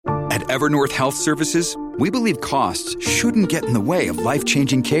At Evernorth Health Services, we believe costs shouldn't get in the way of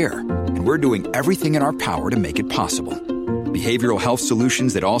life-changing care, and we're doing everything in our power to make it possible. Behavioral health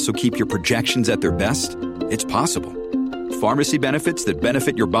solutions that also keep your projections at their best? It's possible. Pharmacy benefits that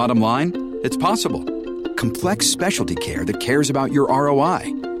benefit your bottom line? It's possible. Complex specialty care that cares about your ROI?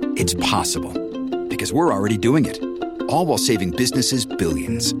 It's possible. Because we're already doing it. All while saving businesses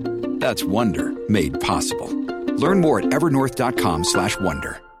billions. That's Wonder made possible. Learn more at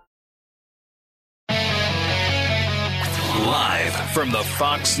evernorth.com/wonder. Live from the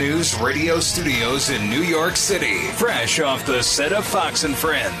Fox News radio studios in New York City, fresh off the set of Fox and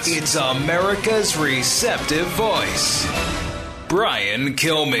Friends, it's America's receptive voice, Brian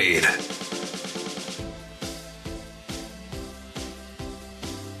Kilmeade.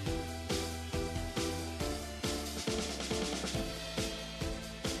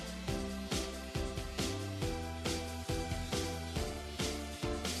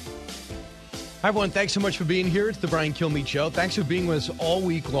 Hi, everyone. Thanks so much for being here. It's the Brian Kilmeade Show. Thanks for being with us all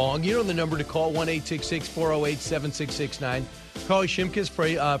week long. You know the number to call, 1-866-408-7669. Carly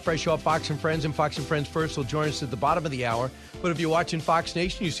Shimkus, fresh off Fox and Friends, and Fox and Friends First will join us at the bottom of the hour. But if you're watching Fox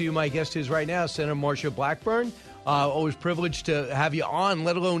Nation, you see who my guest is right now, Senator Marsha Blackburn. Always privileged to have you on,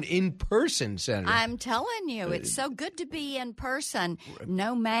 let alone in person, Senator. I'm telling you, it's so good to be in person.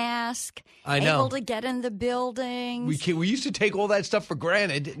 No mask. I know. Able to get in the buildings. We used to take all that stuff for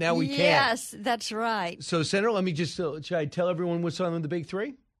granted. Now we can't. Yes, that's right. So, Senator, let me just should I tell everyone what's on the big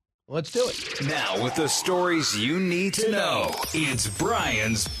three? Let's do it. Now, with the stories you need to know, it's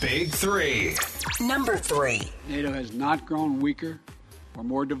Brian's Big Three. Number 3. NATO has not grown weaker or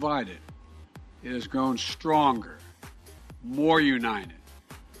more divided. It has grown stronger, more united.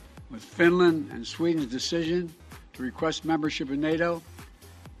 With Finland and Sweden's decision to request membership in NATO,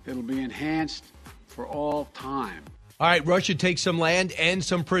 it'll be enhanced for all time. All right, Russia takes some land and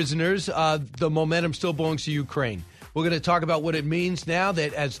some prisoners. The momentum still belongs to Ukraine. We're going to talk about what it means now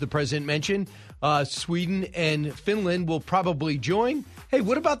that, as the president mentioned, Sweden and Finland will probably join. Hey,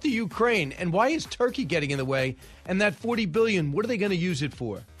 what about the Ukraine? And why is Turkey getting in the way? And that $40 billion, what are they going to use it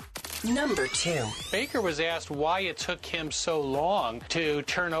for? Number 2. Baker was asked why it took him so long to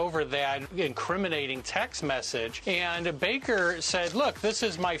turn over that incriminating text message. And Baker said, look, this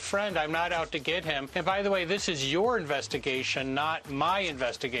is my friend. I'm not out to get him. And by the way, this is your investigation, not my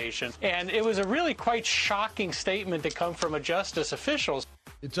investigation. And it was a really quite shocking statement to come from a justice official.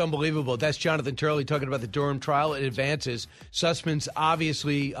 It's unbelievable. That's Jonathan Turley talking about the Durham trial. It advances. Sussman's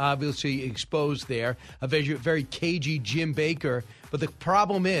obviously exposed there. A very cagey Jim Baker. But the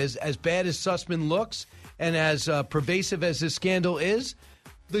problem is, as bad as Sussman looks and as pervasive as this scandal is,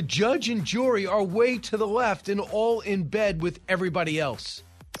 the judge and jury are way to the left and all in bed with everybody else.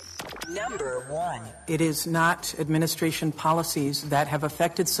 Number 1. It is not administration policies that have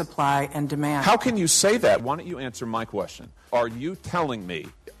affected supply and demand. How can you say that? Why don't you answer my question? Are you telling me,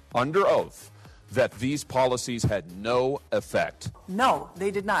 under oath, that these policies had no effect? No,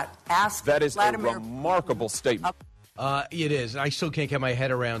 they did not. Ask That is Vladimir. a remarkable statement. It is. I still can't get my head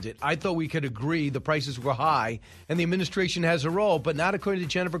around it. I thought we could agree the prices were high and the administration has a role, but not according to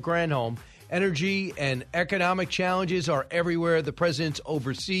Jennifer Granholm. Energy and economic challenges are everywhere. The president's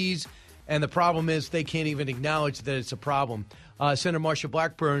overseas, and the problem is they can't even acknowledge that it's a problem. Senator Marsha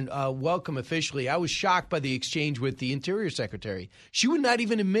Blackburn, welcome officially. I was shocked by the exchange with the Interior Secretary. She would not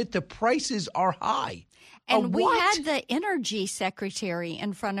even admit the prices are high. And we had the Energy Secretary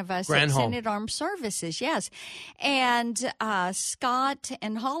in front of us at Senate Armed Services, yes. And Scott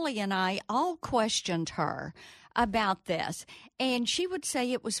and Holly and I all questioned her about this. And she would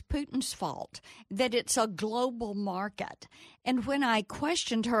say it was Putin's fault, that it's a global market. And when I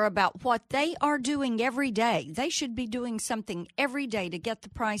questioned her about what they are doing every day, they should be doing something every day to get the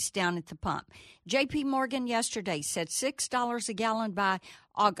price down at the pump. J.P. Morgan yesterday said $6 a gallon by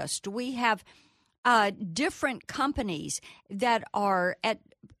August. We have different companies that are at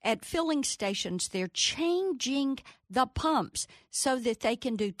filling stations. They're changing the pumps so that they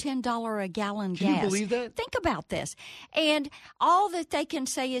can do $10 a gallon gas. Can you believe that? Think about this. And all that they can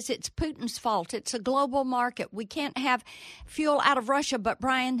say is it's Putin's fault. It's a global market. We can't have fuel out of Russia. But,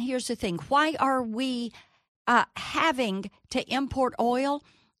 Brian, here's the thing. Why are we having to import oil?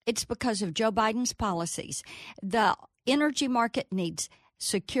 It's because of Joe Biden's policies. The energy market needs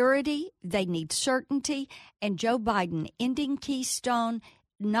security, they need certainty, and Joe Biden ending Keystone,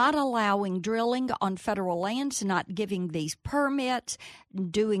 not allowing drilling on federal lands, not giving these permits,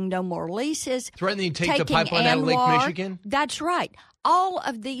 doing no more leases. Threatening to take the pipeline out of Lake Michigan? That's right. All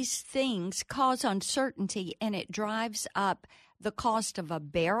of these things cause uncertainty, and it drives up the cost of a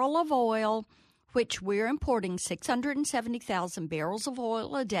barrel of oil, which we're importing 670,000 barrels of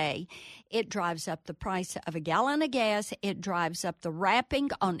oil a day. It drives up the price of a gallon of gas. It drives up the wrapping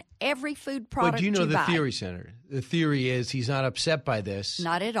on every food product. But do you know the buy. theory, Senator? The theory is he's not upset by this.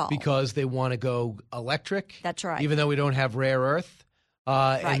 Not at all. Because they want to go electric. That's right. Even though we don't have rare earth.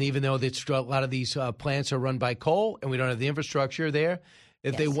 Right. And even though a lot of these plants are run by coal and we don't have the infrastructure there,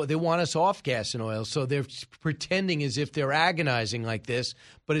 if they want us off gas and oil. So they're pretending as if they're agonizing like this,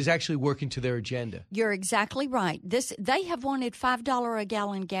 but is actually working to their agenda. You're exactly right. They have wanted $5 a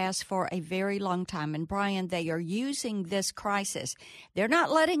gallon gas for a very long time. And, Brian, they are using this crisis. They're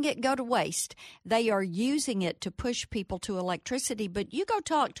not letting it go to waste. They are using it to push people to electricity. But you go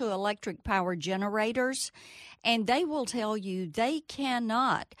talk to electric power generators, and they will tell you they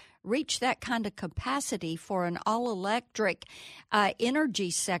cannot reach that kind of capacity for an all-electric energy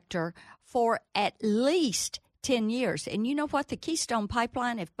sector for at least 10 years. And you know what? The Keystone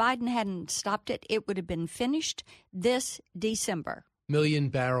Pipeline, if Biden hadn't stopped it, it would have been finished this December. A million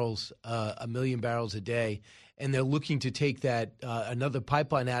barrels a day. And they're looking to take that another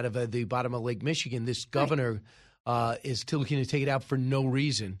pipeline out of the bottom of Lake Michigan. This governor is still looking to take it out for no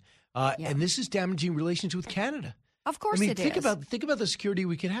reason. And this is damaging relations with Canada. Of course it is. Think about the security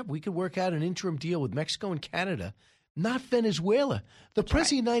we could have. We could work out an interim deal with Mexico and Canada, not Venezuela. The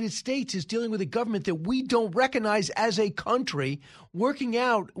President of the United States is dealing with a government that we don't recognize as a country, working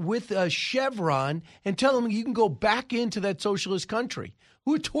out with Chevron and telling them you can go back into that socialist country,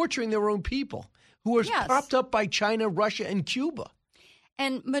 who are torturing their own people, who are propped up by China, Russia, and Cuba.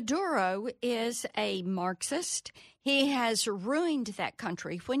 And Maduro is a Marxist. He has ruined that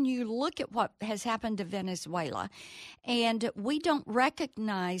country. When you look at what has happened to Venezuela, and we don't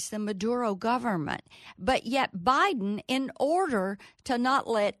recognize the Maduro government, but yet Biden, in order to not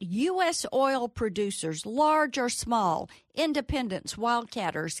let U.S. oil producers, large or small, independents,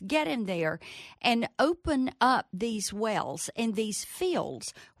 wildcatters, get in there and open up these wells and these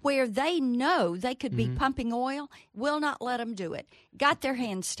fields where they know they could be pumping oil, will not let them do it. Got their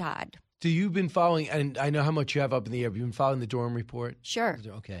hands tied. So you've been following, and I know how much you have up in the air. Have you been following the Durham report? Sure.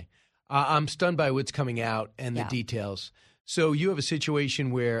 Okay. I'm stunned by what's coming out and the details. So you have a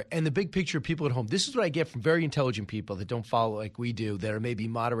situation where, and the big picture of people at home, this is what I get from very intelligent people that don't follow like we do, that are maybe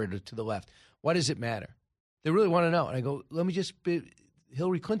moderate to the left. Why does it matter? They really want to know. And I go,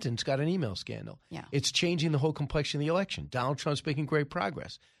 Hillary Clinton's got an email scandal. Yeah. It's changing the whole complexion of the election. Donald Trump's making great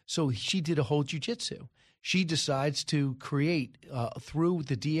progress. So she did a whole jujitsu. She decides to create, through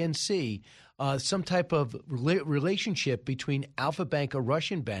the DNC, some type of relationship between Alpha Bank, a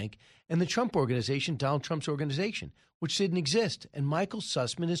Russian bank, and the Trump organization, Donald Trump's organization, which didn't exist. And Michael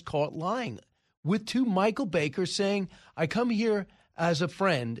Sussman is caught lying with two Michael Bakers saying, I come here as a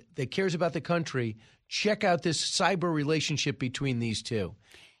friend that cares about the country. Check out this cyber relationship between these two.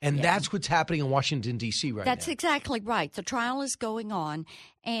 And that's what's happening in Washington, D.C. right now. That's exactly right. The trial is going on,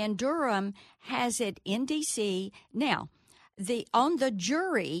 and Durham has it in D.C. Now, on the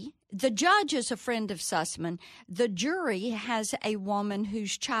jury, the judge is a friend of Sussman. The jury has a woman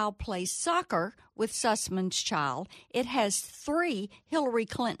whose child plays soccer with Sussman's child. It has 3 Hillary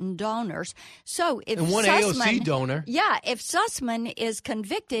Clinton donors. So if and one AOC donor. Yeah, if Sussman is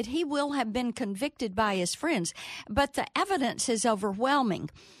convicted, he will have been convicted by his friends. But the evidence is overwhelming.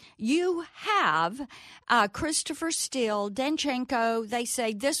 You have Christopher Steele, Danchenko. They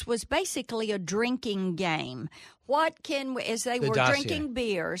say this was basically a drinking game. As they were drinking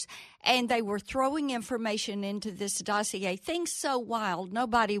beers and they were throwing information into this dossier, things so wild,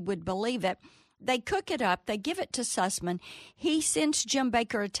 nobody would believe it. They cook it up. They give it to Sussman. He sends Jim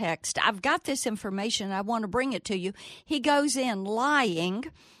Baker a text. I've got this information. I want to bring it to you. He goes in lying.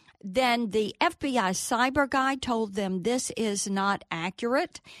 Then the FBI cyber guy told them this is not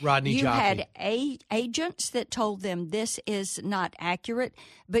accurate. Rodney You Jaffe. had agents that told them this is not accurate.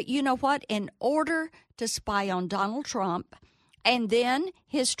 But you know what? In order to spy on Donald Trump and then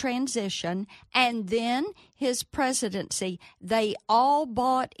his transition and then his presidency, they all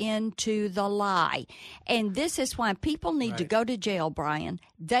bought into the lie. And this is why people need to go to jail, Brian.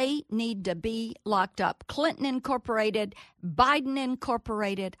 They need to be locked up. Clinton Incorporated, Biden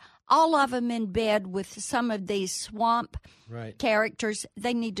Incorporated, all of them in bed with some of these swamp characters.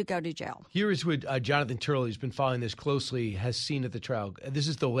 They need to go to jail. Here is what Jonathan Turley, who's been following this closely, has seen at the trial. This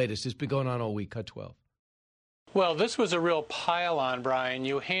is the latest. It's been going on all week. Cut 12. Well, this was a real pile-on, Brian.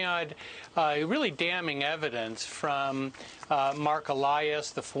 You had really damning evidence from Mark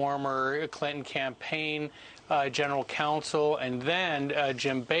Elias, the former Clinton campaign general counsel, and then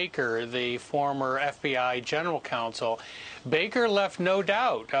Jim Baker, the former FBI general counsel. Baker left no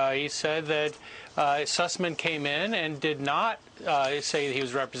doubt. He said that Sussman came in and did not say that he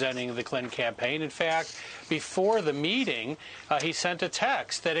was representing the Clinton campaign. In fact, before the meeting, he sent a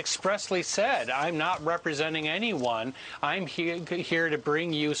text that expressly said, "I'm not representing anyone. I'm here to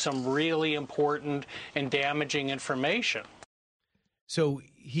bring you some really important and damaging information." So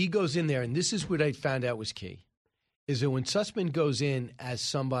he goes in there, and this is what I found out was key, is that when Sussman goes in as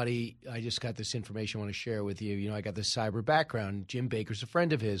somebody, I just got this information I want to share with you. You know, I got this cyber background. Jim Baker's a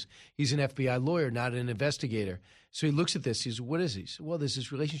friend of his. He's an FBI lawyer, not an investigator. So he looks at this. He says, what is he? He says, well, there's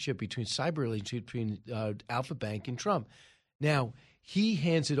this relationship cyber relationship between Alpha Bank and Trump. Now, he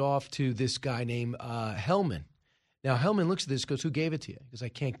hands it off to this guy named Hellman. Now, Hellman looks at this, goes, who gave it to you? Because I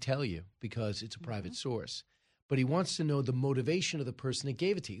can't tell you because it's a private source. But he wants to know the motivation of the person that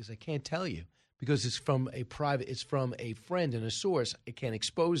gave it to you. Because I can't tell you because it's from a friend and a source. I can't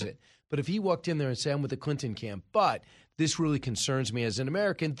expose it. But if he walked in there and said, I'm with the Clinton camp, but this really concerns me as an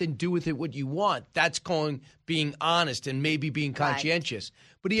American, then do with it what you want. That's being honest and maybe being conscientious.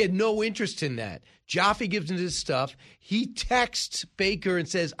 Right. But he had no interest in that. Jaffe gives him this stuff. He texts Baker and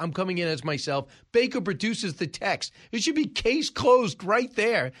says, I'm coming in as myself. Baker produces the text. It should be case closed right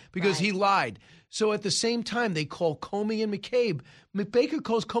there because he lied. So at the same time, they call Comey and McCabe. Baker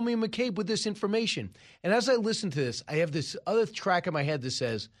calls Comey and McCabe with this information. And as I listen to this, I have this other track in my head that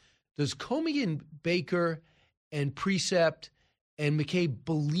says, does Comey and Baker and Precept and McCabe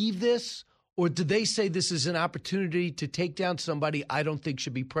believe this? Or do they say this is an opportunity to take down somebody I don't think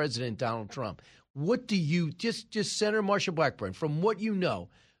should be President, Donald Trump? What do you, just Senator Marsha Blackburn, from what you know,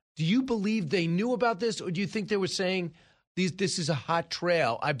 do you believe they knew about this? Or do you think they were saying, this is a hot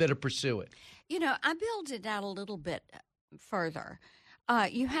trail, I better pursue it? You know, I build it out a little bit further.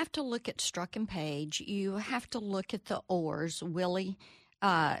 You have to look at Strzok and Page. You have to look at the Orrs, Willie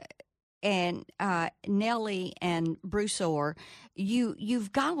and Nellie and Bruce Orr.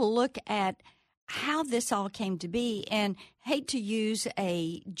 You've got to look at how this all came to be. And hate to use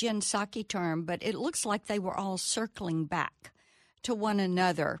a Jen Psaki term, but it looks like they were all circling back to one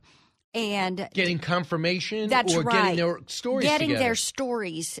another. And getting confirmation that's or right. Getting their stories getting together. Their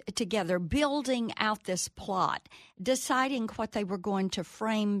stories together, building out this plot, deciding what they were going to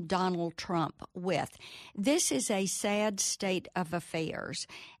frame Donald Trump with. This is a sad state of affairs.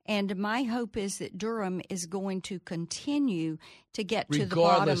 And my hope is that Durham is going to continue to get to the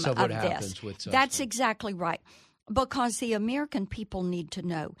bottom of what this. Happens with Sussman. That's exactly right. Because the American people need to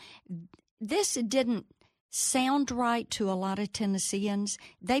know. This didn't sound right to a lot of Tennesseans.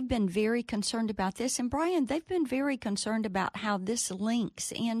 They've been very concerned about this. And, Brian, they've been very concerned about how this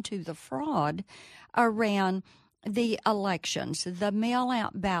links into the fraud around the elections, the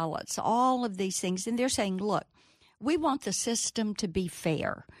mail-out ballots, all of these things. And they're saying, look, we want the system to be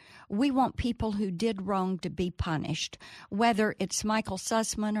fair. We want people who did wrong to be punished, whether it's Michael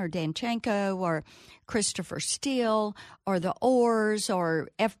Sussman or Danchenko or Christopher Steele or the Orrs or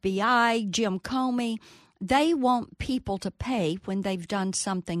FBI, Jim Comey. They want people to pay when they've done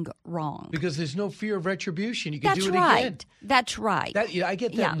something wrong. Because there's no fear of retribution. You can do it right. again. That's right. I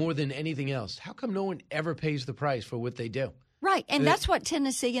get that more than anything else. How come no one ever pays the price for what they do? Right, and that's what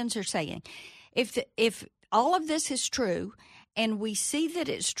Tennesseans are saying. If all of this is true, and we see that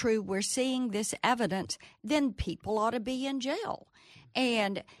it's true, we're seeing this evidence, then people ought to be in jail.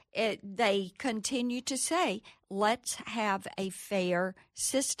 And they continue to say, let's have a fair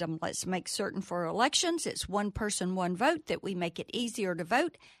system. Let's make certain for elections it's one person, one vote, that we make it easier to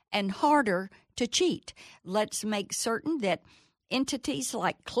vote and harder to cheat. Let's make certain that entities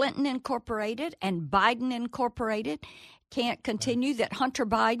like Clinton Incorporated and Biden Incorporated can't continue, that Hunter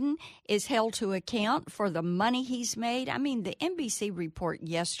Biden is held to account for the money he's made. I mean, the NBC report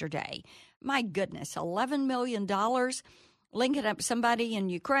yesterday, my goodness, $11 million linking up somebody in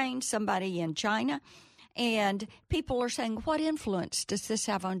Ukraine, somebody in China. And people are saying, what influence does this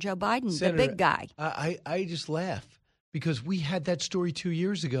have on Joe Biden, Senator, the big guy? I just laugh because we had that story 2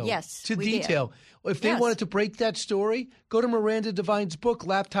 years ago. Yes, to we detail. did. If they wanted to break that story, go to Miranda Devine's book,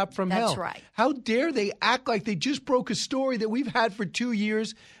 Laptop from Hell. That's right. How dare they act like they just broke a story that we've had for 2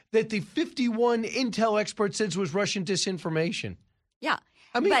 years that the 51 intel expert says was Russian disinformation? Yeah.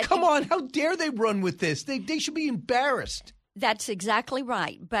 I mean, come on. How dare they run with this? They should be embarrassed. That's exactly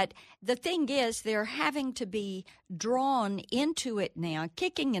right. But the thing is, they're having to be drawn into it now,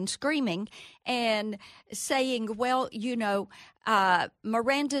 kicking and screaming and saying, well, you know,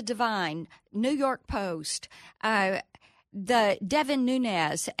 Miranda Devine, New York Post, the Devin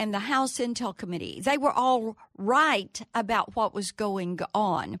Nunes and the House Intel Committee, they were all right about what was going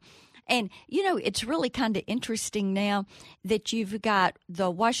on. And, it's really kind of interesting now that you've got the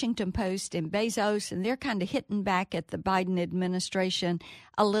Washington Post and Bezos, and they're kind of hitting back at the Biden administration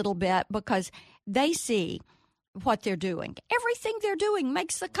a little bit because they see what they're doing. Everything they're doing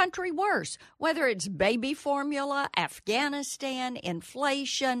makes the country worse, whether it's baby formula, Afghanistan,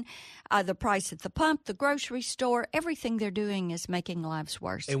 inflation, the price at the pump, the grocery store. Everything they're doing is making lives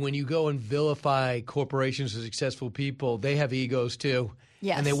worse. And when you go and vilify corporations as successful people, they have egos too.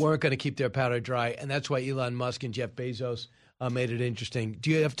 Yes. And they weren't going to keep their powder dry. And that's why Elon Musk and Jeff Bezos made it interesting.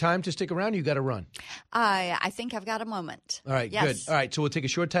 Do you have time to stick around or you got to run? I think I've got a moment. All right, yes. Good. All right, so we'll take a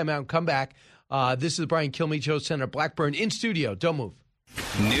short time out and come back. This is the Brian Kilmeade Show. Senator Blackburn in studio. Don't move.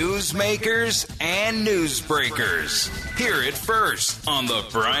 Newsmakers and newsbreakers. Hear it first on the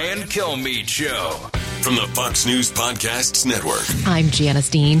Brian Kilmeade Show. From the Fox News Podcasts Network. I'm Janice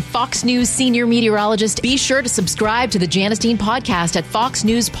Dean, Fox News senior meteorologist. Be sure to subscribe to the Janice Dean podcast at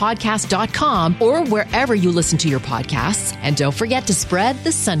foxnewspodcast.com or wherever you listen to your podcasts. And don't forget to spread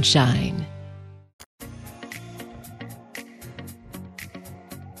the sunshine.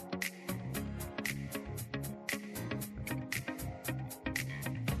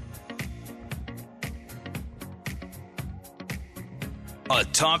 A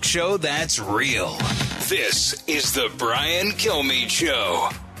talk show that's real. This is the Brian Kilmeade Show.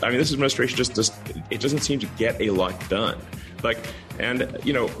 I mean, this administration it doesn't seem to get a lot done.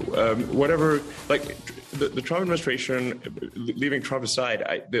 Whatever, the Trump administration, leaving Trump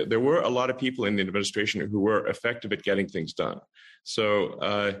aside, there were a lot of people in the administration who were effective at getting things done. So,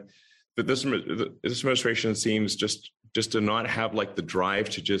 but this administration seems just to not have the drive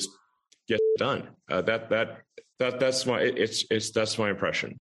to just get it done. That's my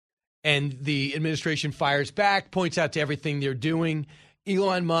impression. And the administration fires back, points out to everything they're doing.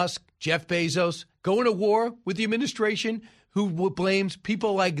 Elon Musk, Jeff Bezos, going to war with the administration who blames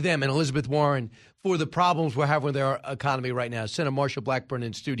people like them and Elizabeth Warren for the problems we're having with our economy right now. Senator Marsha Blackburn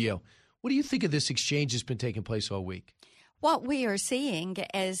in studio. What do you think of this exchange that's been taking place all week? What we are seeing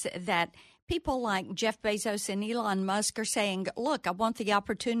is that people like Jeff Bezos and Elon Musk are saying, look, I want the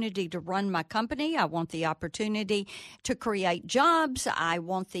opportunity to run my company. I want the opportunity to create jobs. I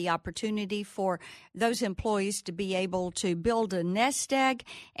want the opportunity for those employees to be able to build a nest egg.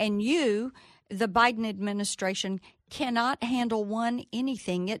 And you, the Biden administration, cannot handle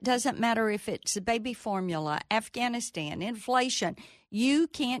anything. It doesn't matter if it's baby formula, Afghanistan, inflation. You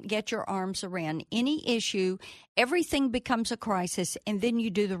can't get your arms around any issue. Everything becomes a crisis, and then you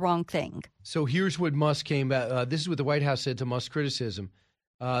do the wrong thing. So here's what Musk came back. This is what the White House said to Musk's criticism.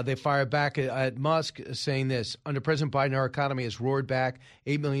 They fired back at Musk saying this. Under President Biden, our economy has roared back.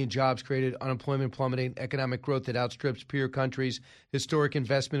 8 million jobs created, unemployment plummeting, economic growth that outstrips peer countries, historic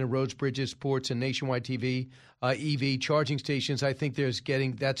investment in roads, bridges, ports, and nationwide TV, EV charging stations. I think that's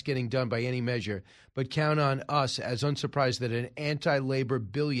getting done by any measure. But count on us as unsurprised that an anti-labor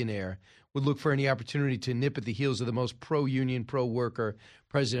billionaire would look for any opportunity to nip at the heels of the most pro-union, pro-worker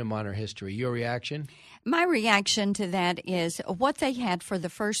president in modern history. Your reaction? My reaction to that is what they had for the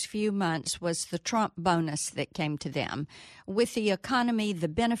first few months was the Trump bonus that came to them. With the economy, the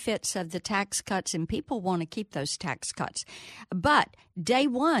benefits of the tax cuts, and people want to keep those tax cuts. But day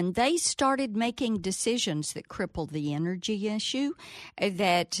one, they started making decisions that crippled the energy issue,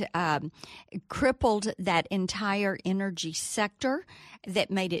 that crippled that entire energy sector,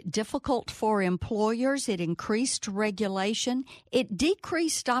 that made it difficult for employers. It increased regulation. It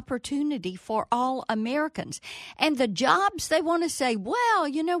decreased opportunity for all Americans. And the jobs, they want to say, well,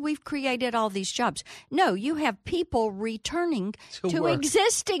 we've created all these jobs. No, you have people returning to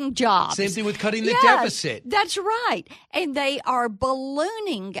existing jobs. Same thing with cutting the deficit. That's right. And they are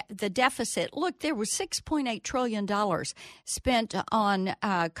ballooning the deficit. Look, there was $6.8 trillion spent on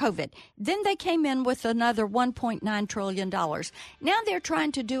COVID. Then they came in with another $1.9 trillion. Now they're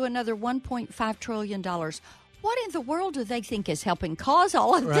trying to do another $1.5 trillion. What in the world do they think is helping cause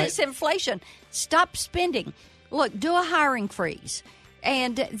all of this inflation? Stop spending. Look, do a hiring freeze.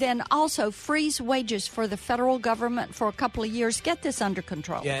 And then also freeze wages for the federal government for a couple of years. Get this under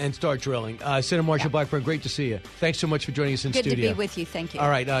control. Yeah, and start drilling. Senator Marsha Blackburn, great to see you. Thanks so much for joining us in studio. Good to be with you. Thank you. All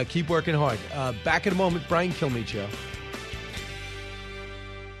right, keep working hard. Back in a moment, Brian Kilmeade Show.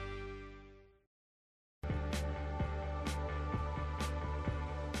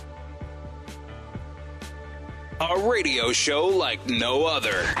 A radio show like no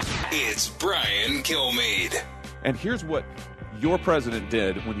other. It's Brian Kilmeade. And here's what your president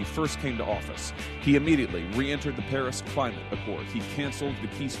did when he first came to office. He immediately re-entered the Paris Climate Accord. He canceled the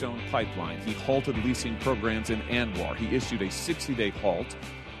Keystone Pipeline. He halted leasing programs in ANWR. He issued a 60-day halt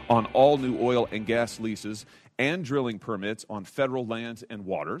on all new oil and gas leases. and drilling permits on federal lands and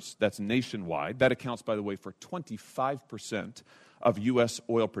waters. That's nationwide. That accounts, by the way, for 25% of U.S.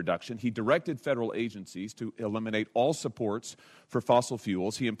 oil production. He directed federal agencies to eliminate all supports for fossil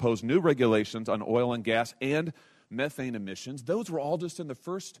fuels. He imposed new regulations on oil and gas and methane emissions. Those were all just in the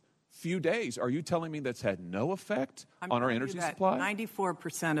first few days. Are you telling me that's had no effect on our energy supply?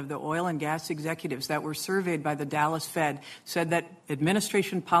 94% of the oil and gas executives that were surveyed by the Dallas Fed said that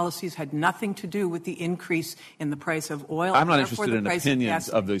administration policies had nothing to do with the increase in the price of oil. I'm not interested in opinions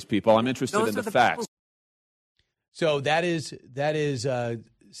of these people. I'm interested in the facts. So that is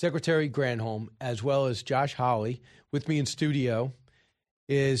Secretary Granholm, as well as Josh Hawley. With me in studio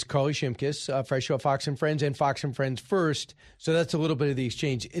is Carly Shimkus, fresh off Fox and Friends and Fox and Friends First. So that's a little bit of the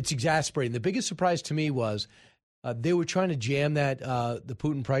exchange. It's exasperating. The biggest surprise to me was they were trying to jam that the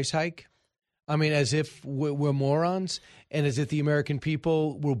Putin price hike. I mean, as if we're morons, and as if the American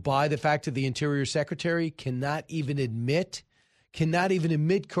people will buy the fact that the Interior Secretary cannot even admit,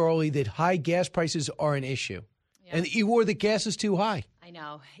 Carly, that high gas prices are an issue. Yeah. Or the gas is too high. I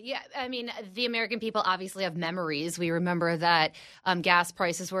know. Yeah. I mean, the American people obviously have memories. We remember that gas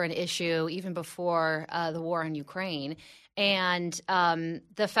prices were an issue even before the war in Ukraine. And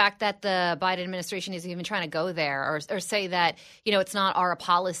the fact that the Biden administration is even trying to go there or say that, it's not our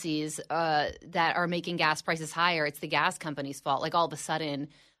policies that are making gas prices higher. It's the gas company's fault. Like all of a sudden,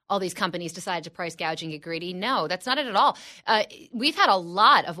 all these companies decided to price gouge and get greedy. No, that's not it at all. We've had a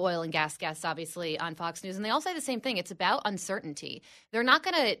lot of oil and gas guests, obviously, on Fox News, and they all say the same thing. It's about uncertainty. They're not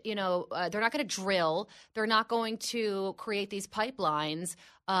going to, they're not going to drill. They're not going to create these pipelines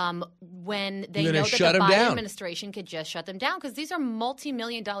when they know that the Biden administration could just shut them down, because these are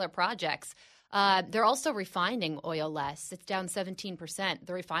multi-million-dollar projects. They're also refining oil less. It's down 17%.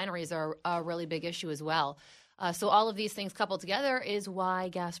 The refineries are a really big issue as well. So all of these things coupled together is why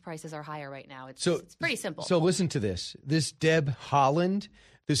gas prices are higher right now. It's pretty simple. So listen to this. This Deb Haaland,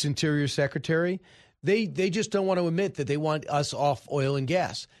 this Interior Secretary, they just don't want to admit that they want us off oil and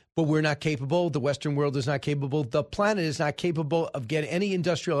gas. But we're not capable. The Western world is not capable. The planet is not capable of getting – any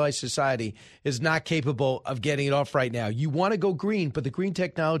industrialized society is not capable of getting it off right now. You want to go green, but the green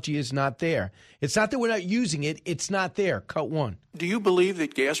technology is not there. It's not that we're not using it. It's not there. Cut one. Do you believe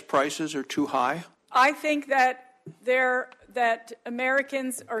that gas prices are too high? I think that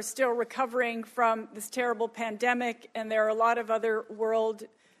Americans are still recovering from this terrible pandemic, and there are a lot of other world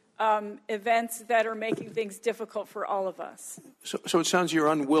events that are making things difficult for all of us. So it sounds you're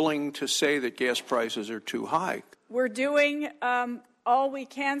unwilling to say that gas prices are too high. We're doing all we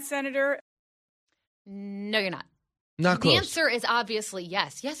can, Senator. No, you're not. Not close. The answer is obviously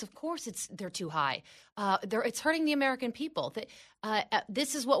yes. Yes, of course they're too high. It's hurting the American people.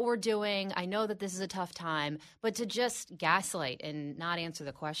 This is what we're doing. I know that this is a tough time, but to just gaslight and not answer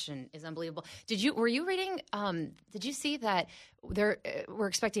the question is unbelievable. Were you reading? Did you see that we're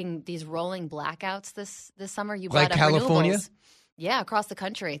expecting these rolling blackouts this summer? You brought like up California? Renewables. Yeah, across the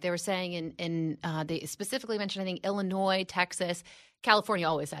country. They were saying they specifically mentioned, I think, Illinois, Texas. California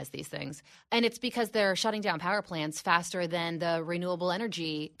always has these things. And it's because they're shutting down power plants faster than the renewable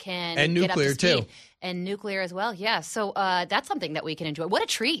energy can and get nuclear, up to speed. too. And nuclear as well, yeah. So that's something that we can enjoy. What a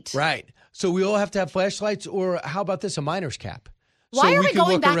treat. Right. So we all have to have flashlights, or how about this, a miner's cap? Why are we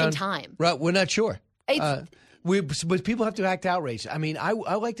going back around, in time? Right, we're not sure. But people have to act outraged. I mean, I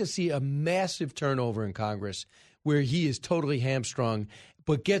like to see a massive turnover in Congress where he is totally hamstrung.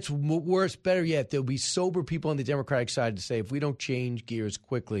 But gets worse, better yet, there'll be sober people on the Democratic side to say, if we don't change gears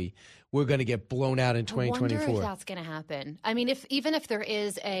quickly, we're going to get blown out in 2024. I wonder if that's going to happen. I mean, even if there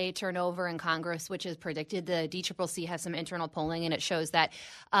is a turnover in Congress, which is predicted, the DCCC has some internal polling, and it shows that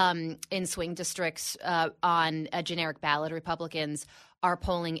in swing districts on a generic ballot, Republicans are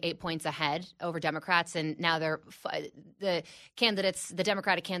polling 8 points ahead over Democrats, and now the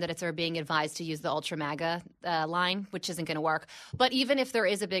Democratic candidates are being advised to use the ultra MAGA line, which isn't going to work. But even if there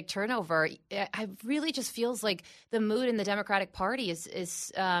is a big turnover, I really just feels like the mood in the Democratic Party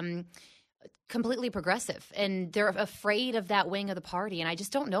is completely progressive, and they're afraid of that wing of the party. And I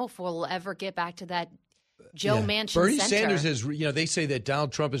just don't know if we'll ever get back to that Joe Manchin Bernie center. Sanders is, they say that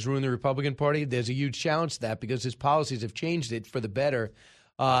Donald Trump has ruined the Republican Party. There's a huge challenge to that because his policies have changed it for the better.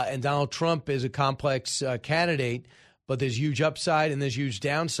 And Donald Trump is a complex candidate, but there's huge upside and there's huge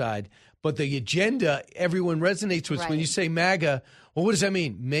downside. But the agenda everyone resonates with. Right. When you say MAGA, well, what does that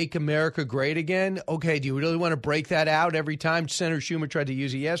mean? Make America great again? Okay, do you really want to break that out every time? Senator Schumer tried to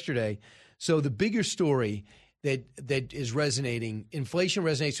use it yesterday. So the bigger story that is resonating, inflation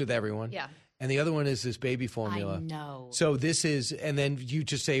resonates with everyone. Yeah. and the other one is this baby formula. I know. So this is, and then you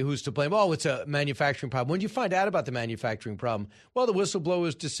just say who's to blame. Oh, it's a manufacturing problem. When did you find out about the manufacturing problem? Well, the whistleblower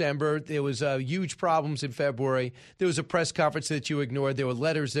was December. There was huge problems in February. There was a press conference that you ignored. There were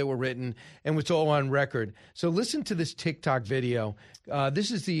letters that were written, and it's all on record. So listen to this TikTok video.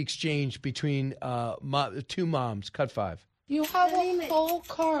 This is the exchange between two moms. Cut 5. You have a full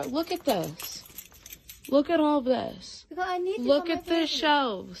cart. Look at this. Look at all this. Look at the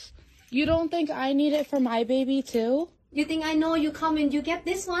shelves. You don't think I need it for my baby too? You think I know you come and you get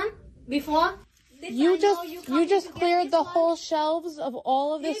this one before? You just cleared the whole shelves of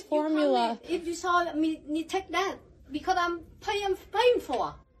all of this formula. If you saw me take that, because I'm paying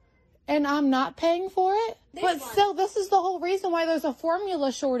for. And I'm not paying for it? But still, this is the whole reason why there's a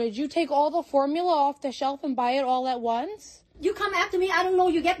formula shortage. You take all the formula off the shelf and buy it all at once? You come after me, I don't know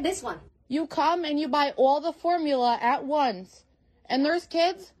you get this one. You come and you buy all the formula at once. And there's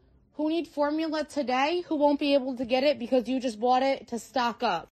kids who need formula today who won't be able to get it because you just bought it to stock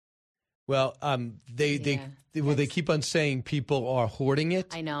up. Well, they keep on saying people are hoarding it.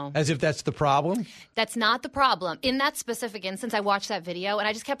 I know. As if that's the problem. That's not the problem. In that specific instance, I watched that video, and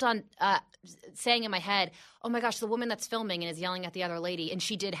I just kept on saying in my head, oh, my gosh, the woman that's filming and is yelling at the other lady, and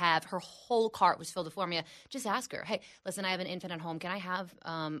she did have her whole cart was filled with formula. Just ask her, hey, listen, I have an infant at home. Can I have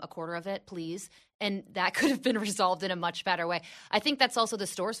a quarter of it, please? And that could have been resolved in a much better way. I think that's also the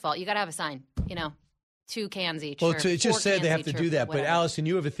store's fault. You got to have a sign, 2 cans each. Well, it just said they have to do that. But, Allison,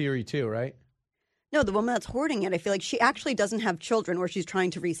 you have a theory too, right? No, the woman that's hoarding it, I feel like she actually doesn't have children or she's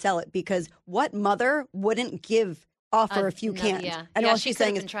trying to resell it, because what mother wouldn't offer a few cans? Yeah. And all she's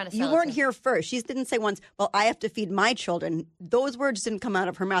saying is, you weren't here first. She didn't say once, well, I have to feed my children. Those words didn't come out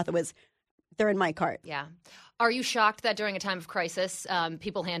of her mouth. It was, they're in my cart. Yeah. Are you shocked that during a time of crisis,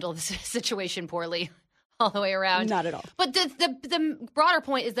 people handle the situation poorly all the way around? Not at all. But the broader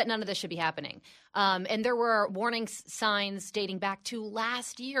point is that none of this should be happening. And there were warning signs dating back to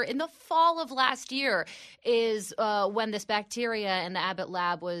last year. In the fall of last year is when this bacteria in the Abbott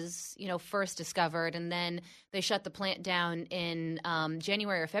lab was, first discovered, and then they shut the plant down in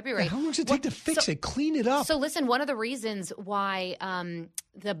January or February. Yeah, how long does it take to fix it, clean it up? So listen, one of the reasons why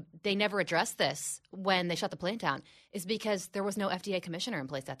they never addressed this when they shut the plant down is because there was no FDA commissioner in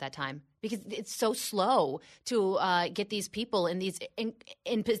place at that time, because it's so slow to get these people in these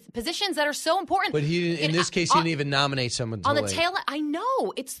in positions that are so important. But in this case, he didn't even nominate someone on the late. tail. I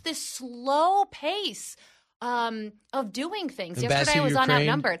know it's this slow pace of doing things. Yesterday I was on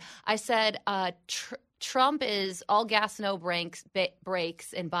Outnumbered. I said Trump is all gas, no brakes,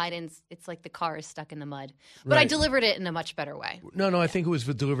 and Biden's, it's like the car is stuck in the mud. But I delivered it in a much better way. No, I think it was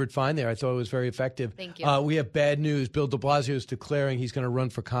delivered fine there. I thought it was very effective. Thank you. We have bad news. Bill de Blasio is declaring he's going to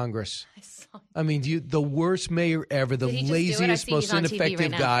run for Congress. I mean, the worst mayor ever, the laziest, most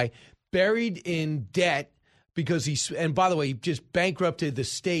ineffective guy, buried in debt because and by the way, he just bankrupted the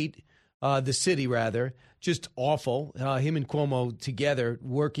state, the city rather. Just awful. Him and Cuomo together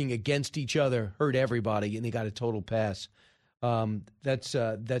working against each other hurt everybody, and they got a total pass.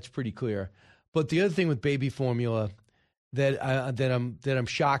 That's pretty clear. But the other thing with baby formula that I'm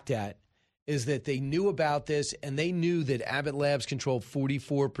shocked at is that they knew about this, and they knew that Abbott Labs controlled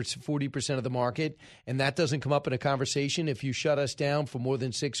 40% of the market, and that doesn't come up in a conversation. If you shut us down for more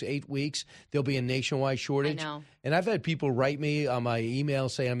than 6-8 weeks, there'll be a nationwide shortage. I know. And I've had people write me on my email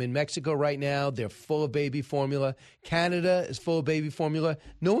say, I'm in Mexico right now. They're full of baby formula. Canada is full of baby formula.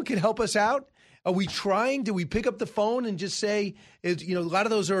 No one can help us out? Are we trying? Do we pick up the phone and just say, a lot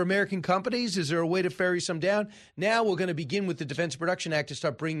of those are American companies. Is there a way to ferry some down? Now we're going to begin with the Defense Production Act to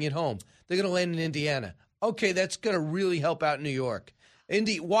start bringing it home. They're going to land in Indiana. Okay, that's going to really help out New York.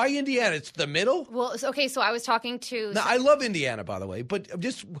 Why Indiana? It's the middle? Well, okay, so I was talking to... Now, I love Indiana, by the way, but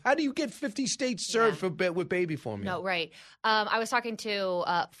just how do you get 50 states served with baby formula? No, right. I was talking to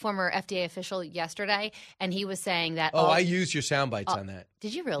a former FDA official yesterday, and he was saying that... I used your sound bites on that.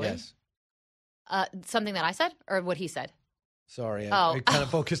 Did you really? Yes. Something that I said or what he said? Sorry, I kind of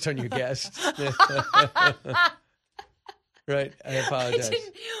focused on your guest. Right, I apologize.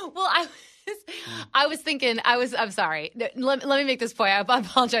 I'm sorry. Let me make this point. I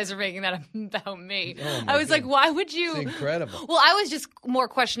apologize for making that about me. I was like, why would you? It's incredible. Well, I was just more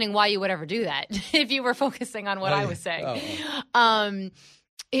questioning why you would ever do that if you were focusing on what I was saying.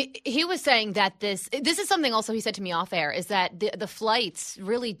 He was saying that this is something also he said to me off air, is that the flights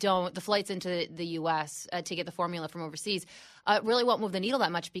really don't, the flights into the U.S. To get the formula from overseas really won't move the needle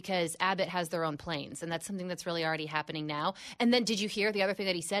that much because Abbott has their own planes, and that's something that's really already happening now. And then did you hear the other thing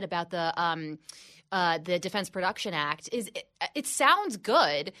that he said about the Defense Production Act? It sounds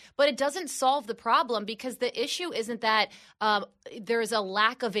good, but it doesn't solve the problem because the issue isn't that there's a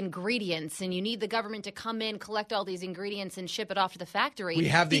lack of ingredients and you need the government to come in, collect all these ingredients and ship it off to the factory. We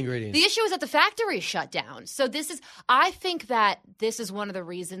have the ingredients. The issue is that the factory is shut down. So I think that this is one of the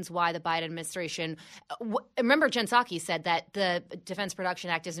reasons why the Biden administration remember Jen Psaki said that the Defense Production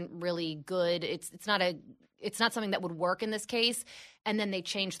Act isn't really good. It's not something that would work in this case. And then they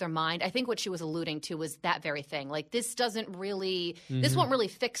changed their mind. I think what she was alluding to was that very thing. Like, this doesn't really this won't really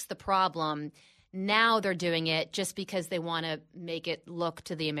fix the problem. Now they're doing it just because they want to make it look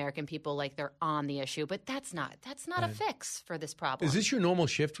to the American people like they're on the issue. But that's not a fix for this problem. Is this your normal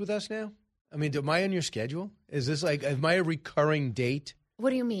shift with us now? I mean, am I on your schedule? Is this am I a recurring date? What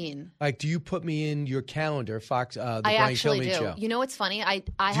do you mean? Like, do you put me in your calendar, Fox? The I Brian actually Kilmeade do. Show? You know what's funny? I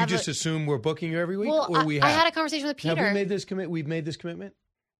do have you just assume we're booking you every week, well, or we have? I had a conversation with Peter. Have we made this commitment? We've made this commitment.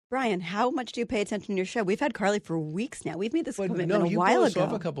 Brian, how much do you pay attention to your show? We've had Carly for weeks now. We've made this commitment a you while pulled us ago.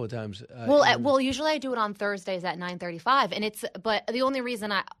 off a couple of times. Well, usually I do it on Thursdays at 9:35, and but the only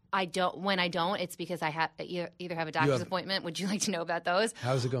reason I don't, it's because I have either have a doctor's appointment. Would you like to know about those?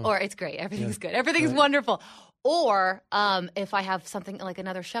 How's it going? Or it's great. Everything's good. Everything's wonderful. Or if I have something like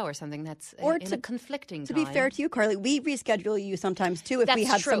another show or something that's in a conflicting To time. be fair to you, Carly, we reschedule you sometimes too. If we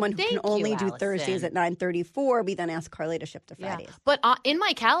That's have true. someone who Thank can only you, do Thursdays at 9:34, we then ask Carly to shift to Fridays. Yeah. But in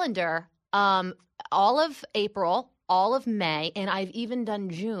my calendar, all of April, all of May, and I've even done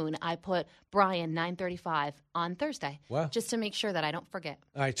June, I put Brian 9:35 on Thursday. Wow. Just to make sure that I don't forget.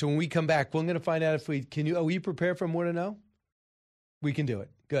 All right, so when we come back, we're going to find out are you prepared for more to know? We can do it.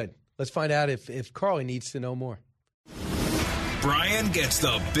 Good. Let's find out if Carly needs to know more. Brian gets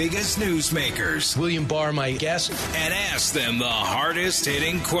the biggest newsmakers. William Barr, my guest. And asks them the hardest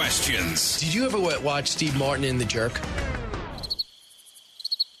hitting questions. Did you ever watch Steve Martin in The Jerk?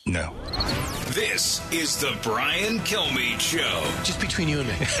 No. This is the Brian Kilmeade Show. Just between you and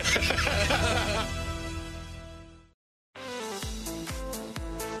me.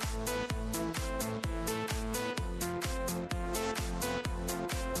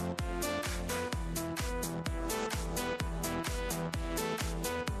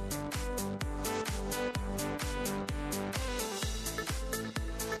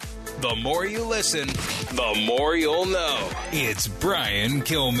 The more you listen, the more you'll know. It's Brian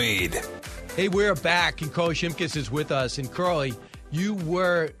Kilmeade. Hey, we're back, and Carly Shimkus is with us. And Carly,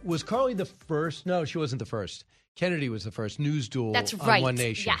 was Carly the first? No, she wasn't the first. Kennedy was the first news duel That's on right. One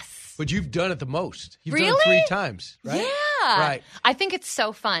Nation. Yes. But you've done it the most. You've Really? done it 3 times, right? Yeah. Right. I think it's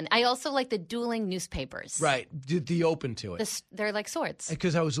so fun. I also like the dueling newspapers. Right. The open to it. They're like swords.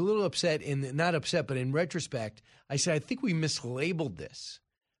 Because I was a little upset, not upset, but in retrospect, I said, I think we mislabeled this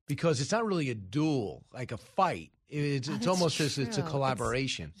because it's not really a duel, like a fight. It's almost as it's a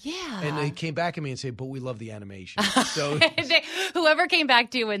collaboration. Yeah. And they came back at me and said, but we love the animation. So whoever came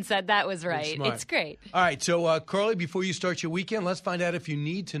back to you and said that was right. Smart. It's great. All right. So, Carly, before you start your weekend, let's find out if you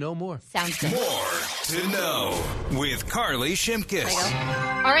need to know more. Sounds good. More to know with Carly Shimkus.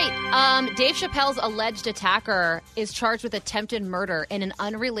 All right. Dave Chappelle's alleged attacker is charged with attempted murder in an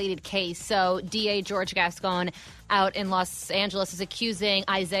unrelated case. So DA George Gascon out in Los Angeles is accusing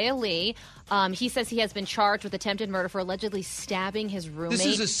Isaiah Lee. He says he has been charged with attempted murder for allegedly stabbing his roommate. This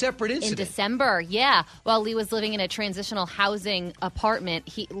is a separate incident. In December, yeah. While Lee was living in a transitional housing apartment,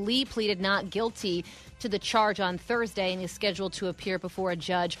 Lee pleaded not guilty to the charge on Thursday and is scheduled to appear before a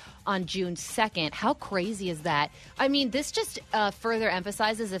judge on June 2nd. How crazy is that? I mean, this just further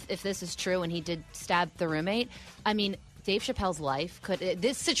emphasizes if this is true and he did stab the roommate. I mean, Dave Chappelle's life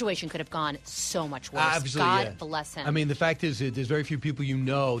this situation could have gone so much worse. Absolutely, God bless him. I mean, the fact is that there's very few people you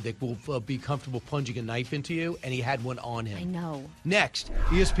know that will be comfortable plunging a knife into you, and he had one on him. I know. Next,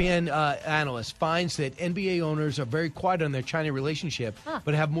 ESPN analyst finds that NBA owners are very quiet on their China relationship,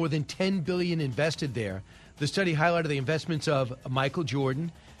 but have more than $10 billion invested there. The study highlighted the investments of Michael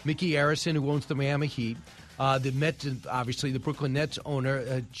Jordan, Mickey Arison, who owns the Miami Heat, the Mets, obviously the Brooklyn Nets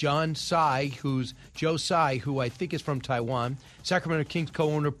owner, Joe Tsai, who I think is from Taiwan, Sacramento Kings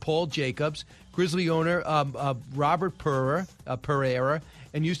co-owner Paul Jacobs, Grizzly owner Robert Pereira,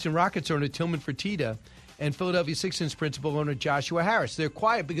 and Houston Rockets owner Tillman Fertitta, and Philadelphia Sixers principal owner Joshua Harris. They're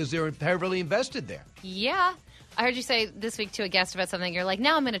quiet because they're heavily invested there. Yeah. I heard you say this week to a guest about something. You're like,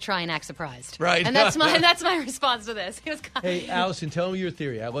 now I'm going to try and act surprised. Right. And that's my response to this. Hey, Allison, tell me your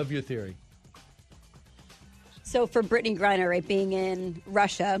theory. I love your theory. So for Brittany Griner, right, being in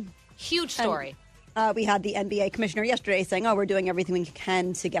Russia. Huge story. We had the NBA commissioner yesterday saying, we're doing everything we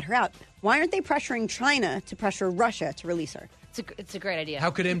can to get her out. Why aren't they pressuring China to pressure Russia to release her? It's a great idea. How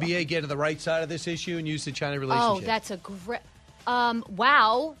could NBA get to the right side of this issue and use the China relationship? Oh, that's a great...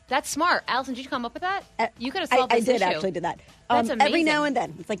 wow, that's smart. Allison, did you come up with that? You could have solved this issue. I did actually do that. That's amazing. Every now and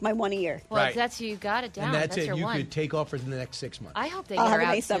then. It's like my one a year. Well, you got it down. And that's it. Your You one. could take off for the next 6 months. I hope they get her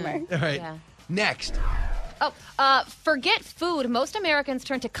out soon. Summer. All right. Yeah. Next. Forget food. Most Americans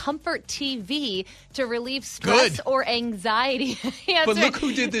turn to comfort TV to relieve stress or anxiety. But look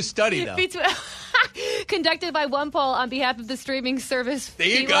who did this study, though. Conducted by one poll on behalf of the streaming service. There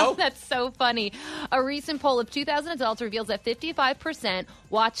you go. That's so funny. A recent poll of 2,000 adults reveals that 55%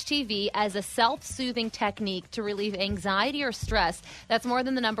 watch TV as a self-soothing technique to relieve anxiety or stress. That's more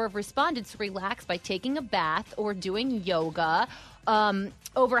than the number of respondents who relax by taking a bath or doing yoga.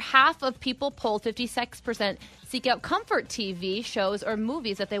 Over half of people polled, 56%, seek out comfort TV shows or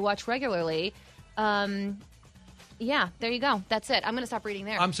movies that they watch regularly. Yeah, there you go. That's it. I'm going to stop reading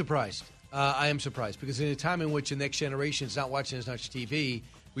there. I'm surprised. I am surprised because in a time in which the next generation is not watching as much TV,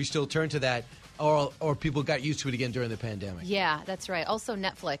 we still turn to that, or people got used to it again during the pandemic. Yeah, that's right. Also,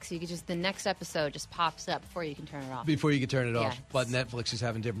 Netflix. You could the next episode just pops up before you can turn it off. Before you can turn it off. But Netflix is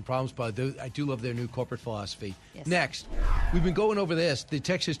having different problems. But I do love their new corporate philosophy. Yes. Next, we've been going over this. The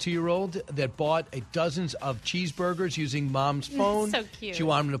Texas 2-year-old that bought dozens of cheeseburgers using mom's phone. So cute. She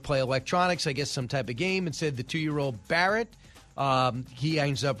wanted him to play electronics, I guess some type of game, and said the 2-year-old Barrett, he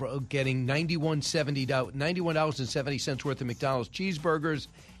ends up getting $91.70 worth of McDonald's cheeseburgers,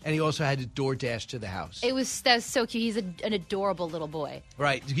 and he also had to DoorDash to the house. That was so cute. He's an adorable little boy.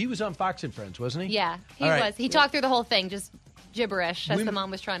 Right. He was on Fox and Friends, wasn't he? Yeah, he was. He talked through the whole thing, just gibberish, as the mom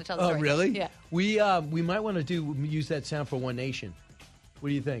was trying to tell the story. Oh, really? Yeah. We might want to use that sound for One Nation. What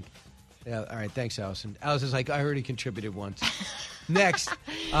do you think? Yeah. All right. Thanks, Allison. Allison's like, I already contributed once. Next,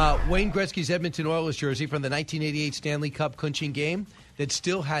 Wayne Gretzky's Edmonton Oilers jersey from the 1988 Stanley Cup clinching game that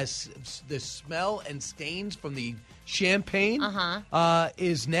still has the smell and stains from the champagne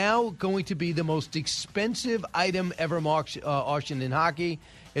is now going to be the most expensive item ever auctioned in hockey.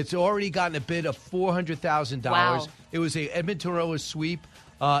 It's already gotten a bid of $400,000. Wow. It was a Edmonton Oilers sweep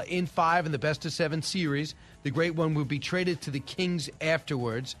in 5 in the best-of-7 series. The great one would be traded to the Kings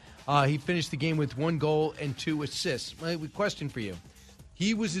afterwards. He finished the game with 1 goal and 2 assists. My question for you.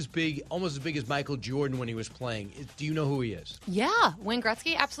 He was almost as big as Michael Jordan when he was playing. Do you know who he is? Yeah, Wayne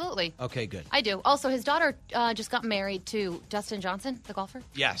Gretzky, absolutely. Okay, good. I do. Also, his daughter just got married to Dustin Johnson, the golfer.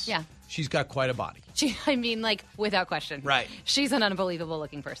 Yes. Yeah. She's got quite a body. Without question. Right. She's an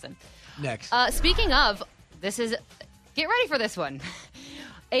unbelievable-looking person. Next. Speaking of, get ready for this one.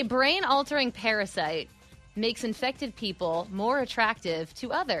 A brain-altering parasite makes infected people more attractive to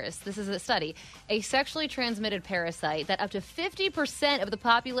others. This is a study. A sexually transmitted parasite that up to 50% of the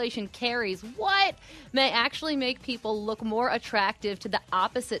population carries, may actually make people look more attractive to the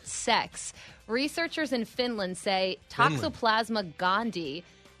opposite sex. Researchers in Finland say Toxoplasma gondii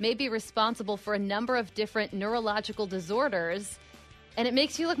may be responsible for a number of different neurological disorders, and it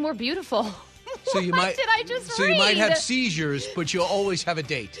makes you look more beautiful. So you might have seizures, but you'll always have a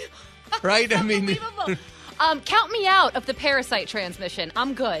date. Right? I mean, count me out of the parasite transmission.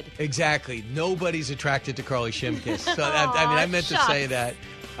 I'm good. Exactly. Nobody's attracted to Carly Shimkus. So I meant to say that.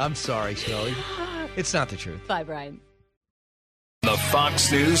 I'm sorry, Shirley. It's not the truth. Bye, Brian. The Fox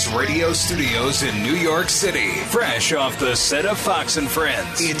News radio studios in New York City. Fresh off the set of Fox and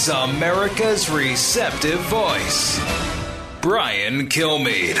Friends. It's America's receptive voice. Brian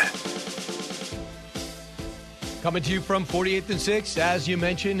Kilmeade. Coming to you from 48th and 6th, as you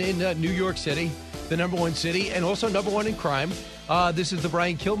mentioned, in New York City, the #1 city, and also #1 in crime. This is the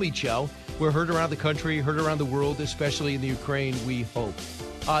Brian Kilmeade Show. We're heard around the country, heard around the world, especially in the Ukraine, we hope.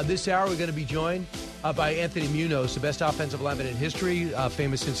 This hour, we're going to be joined by Anthony Munoz, the best offensive lineman in history,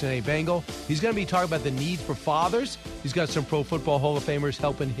 famous Cincinnati Bengal. He's going to be talking about the need for fathers. He's got some Pro Football Hall of Famers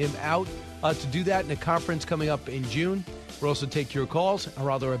helping him out to do that in a conference coming up in June. We'll also take your calls.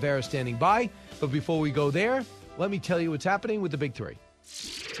 Geraldo Rivera standing by. But before we go there, let me tell you what's happening with the Big Three.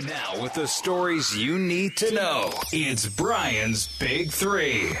 Now, with the stories you need to know, it's Brian's Big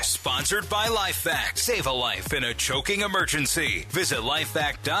Three. Sponsored by LifeVac. Save a life in a choking emergency. Visit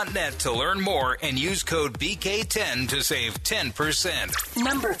lifevac.net to learn more and use code BK10 to save 10%.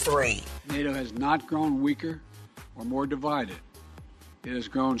 Number 3. NATO has not grown weaker or more divided. It has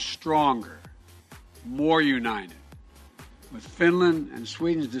grown stronger, more united. With Finland and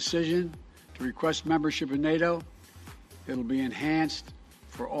Sweden's decision to request membership in NATO, it'll be enhanced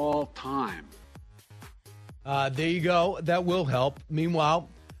for all time. There you go. That will help. Meanwhile,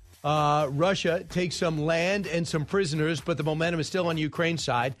 Russia takes some land and some prisoners, but the momentum is still on Ukraine's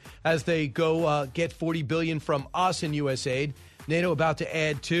side as they go get $40 billion from us in U.S. aid. NATO about to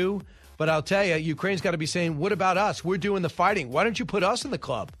add $2. But I'll tell you, Ukraine's got to be saying, what about us? We're doing the fighting. Why don't you put us in the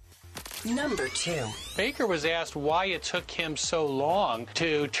club? Number 2. Baker was asked why it took him so long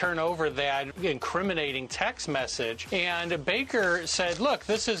to turn over that incriminating text message. And Baker said, look,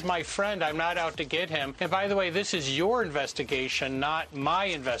 this is my friend. I'm not out to get him. And by the way, this is your investigation, not my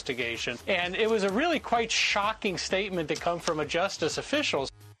investigation. And it was a really quite shocking statement to come from a justice official.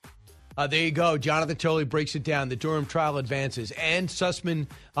 There you go. Jonathan Turley breaks it down. The Durham trial advances. And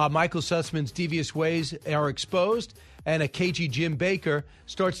Michael Sussman's devious ways are exposed. And a KG Jim Baker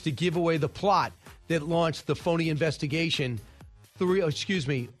starts to give away the plot that launched the phony investigation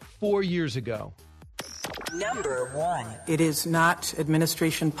 4 years ago. Number 1. It is not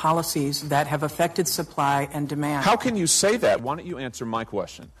administration policies that have affected supply and demand. How can you say that? Why don't you answer my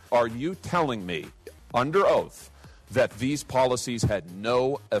question? Are you telling me, under oath, that these policies had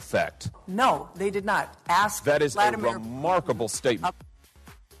no effect? No, they did not. Ask That is Vladimir a remarkable statement.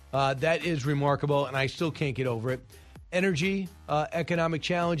 That is remarkable, and I still can't get over it. Energy, economic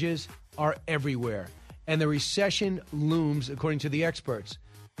challenges are everywhere, and the recession looms, according to the experts.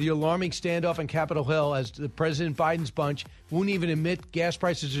 The alarming standoff on Capitol Hill as the President Biden's bunch won't even admit gas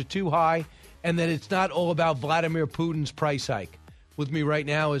prices are too high and that it's not all about Vladimir Putin's price hike. With me right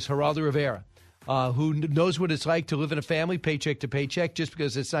now is Geraldo Rivera, who knows what it's like to live in a family paycheck to paycheck, just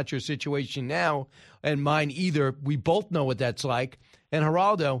because it's not your situation now and mine either. We both know what that's like. And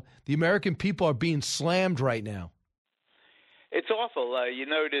Geraldo, the American people are being slammed right now. It's awful. You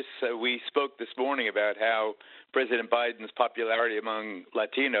notice we spoke this morning about how President Biden's popularity among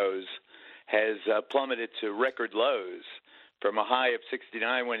Latinos has plummeted to record lows from a high of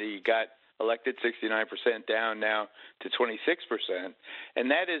 69 when he got elected, 69% down now to 26%.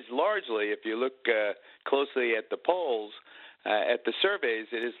 And that is largely, if you look closely at the polls, at the surveys,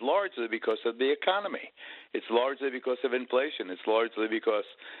 it is largely because of the economy. It's largely because of inflation. It's largely because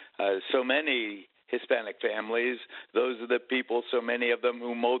so many Hispanic families, those are the people, so many of them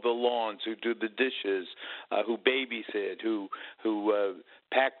who mow the lawns, who do the dishes, who babysit, who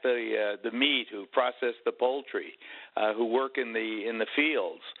pack the meat, who process the poultry, who work in the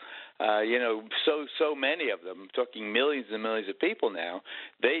fields. So many of them, talking millions and millions of people now,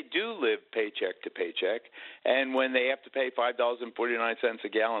 they do live paycheck to paycheck. And when they have to pay $5.49 a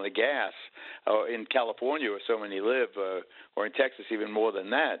gallon of gas, in California where so many live, or in Texas even more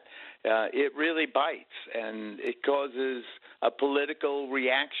than that, it really bites, and it causes a political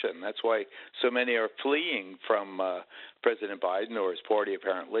reaction. That's why so many are fleeing from President Biden or his party,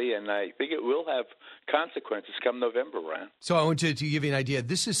 apparently, and I think it will have consequences come November, Ryan. So I want to give you an idea.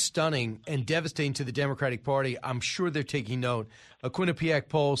 This is stunning and devastating to the Democratic Party. I'm sure they're taking note. A Quinnipiac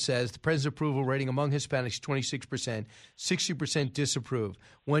poll says the president's approval rating among Hispanics 26%, 60% disapprove.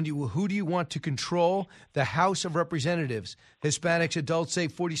 Who do you want to control the House of Representatives? Hispanics adults say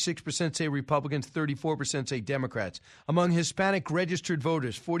 46% say Republicans, 34% say Democrats. Among Hispanic registered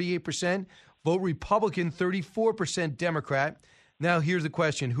voters, 48% vote Republican, 34% Democrat. Now here's the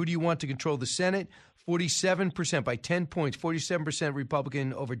question. Who do you want to control the Senate? 47% by 10 points, 47%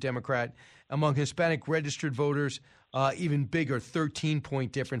 Republican over Democrat. Among Hispanic registered voters, even bigger,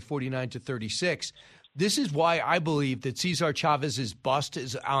 13-point difference, 49 to 36. This is why I believe that Cesar Chavez's bust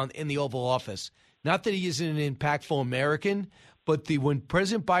is in the Oval Office. Not that he isn't an impactful American, but when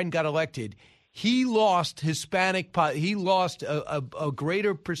President Biden got elected, he lost Hispanic. He lost a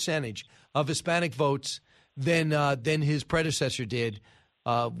greater percentage of Hispanic votes than his predecessor did,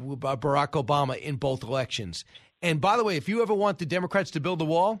 Barack Obama, in both elections. And by the way, if you ever want the Democrats to build the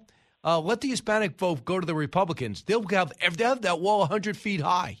wall, let the Hispanic vote go to the Republicans. They'll have that wall 100 feet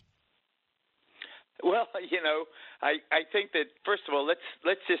high. Well, I think that, first of all,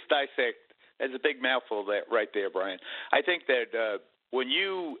 let's just dissect. That's a big mouthful right there, Brian. I think that when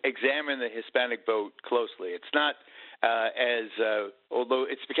you examine the Hispanic vote closely, it's not although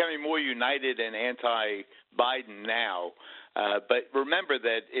it's becoming more united and anti-Biden now, but remember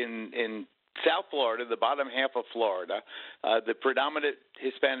that in South Florida, the bottom half of Florida, the predominant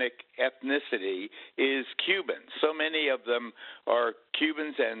Hispanic ethnicity is Cuban. So many of them are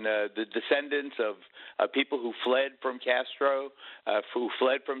Cubans and the descendants of people who fled from Castro, who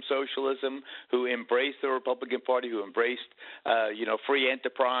fled from socialism, who embraced the Republican Party, who embraced, free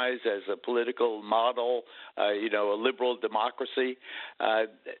enterprise as a political model, a liberal democracy.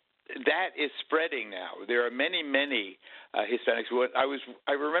 that is spreading now. There are many Hispanics.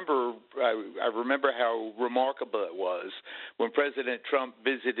 I remember how remarkable it was when President Trump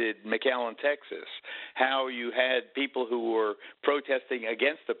visited McAllen, Texas. How you had people who were protesting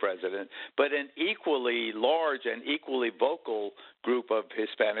against the president, but an equally large and equally vocal group of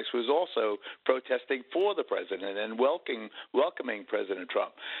Hispanics was also protesting for the president and welcoming President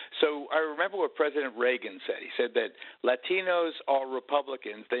Trump. So I remember what President Reagan said. He said that Latinos are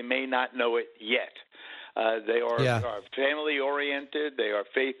Republicans. They may not know it yet. They are family-oriented. They are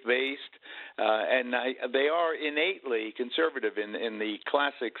faith-based, and they are innately conservative in the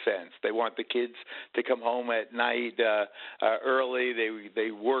classic sense. They want the kids to come home at night early.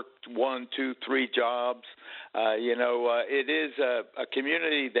 They work 1, 2, 3 jobs. It is a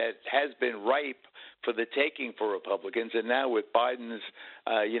community that has been ripe for the taking for Republicans, and now with Biden's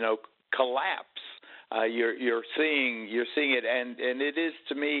collapse. You're seeing it, and it is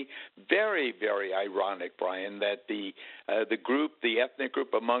to me very, very ironic, Brian, that the ethnic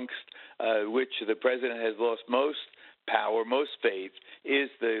group amongst which the president has lost most power, most faith, is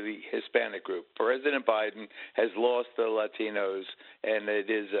the Hispanic group. President Biden has lost the Latinos, and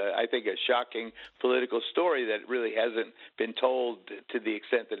it is, I think, a shocking political story that really hasn't been told to the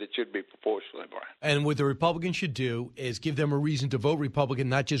extent that it should be proportionally, Brian. And what the Republicans should do is give them a reason to vote Republican,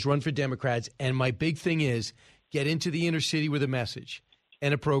 not just run for Democrats. And my big thing is get into the inner city with a message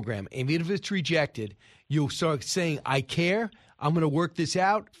and a program. And even if it's rejected, you'll start saying, I care. I'm going to work this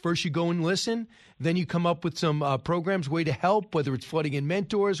out. First, you go and listen. Then you come up with some programs, way to help, whether it's flooding in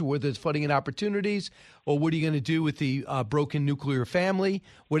mentors, or whether it's flooding in opportunities, or what are you going to do with the broken nuclear family?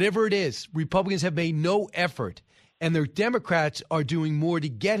 Whatever it is, Republicans have made no effort, and their Democrats are doing more to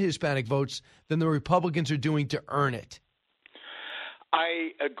get Hispanic votes than the Republicans are doing to earn it.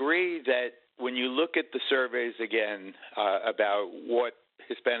 I agree that when you look at the surveys again about what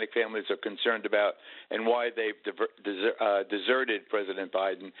Hispanic families are concerned about and why they've deserted President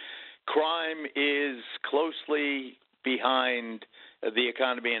Biden, crime is closely behind the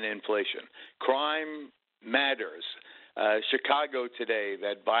economy and inflation. Crime matters. Chicago today,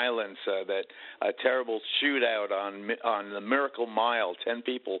 that violence, that terrible shootout on the Miracle Mile, 10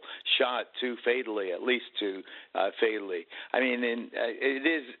 people shot, 2 fatally, at least 2 fatally. I mean,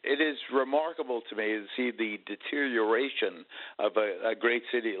 it is remarkable to me to see the deterioration of a great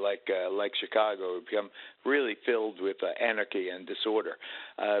city like Chicago become really filled with anarchy and disorder.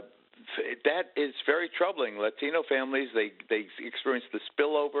 That is very troubling. Latino families, they experience the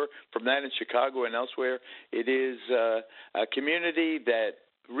spillover from that in Chicago and elsewhere. It is a community that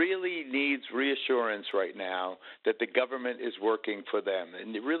really needs reassurance right now that the government is working for them.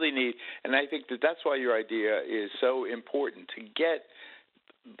 And you really need, and I think that's why your idea is so important, to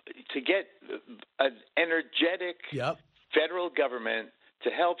get an energetic federal government to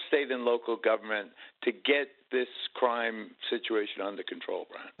help state and local government to get this crime situation under control,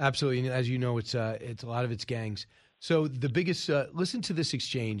 Brian. Absolutely. And as you know, it's a lot of it's gangs. So the biggest listen to this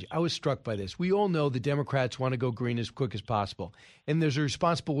exchange. I was struck by this. We all know the Democrats want to go green as quick as possible, and there's a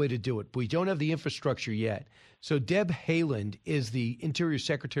responsible way to do it. But we don't have the infrastructure yet. So Deb Haaland is the Interior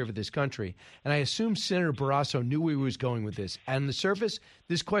Secretary of this country, and I assume Senator Barrasso knew where he was going with this. And on the surface,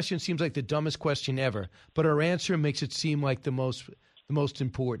 this question seems like the dumbest question ever, but her answer makes it seem like the most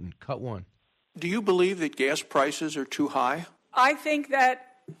important. Cut 1. Do you believe that gas prices are too high? I think that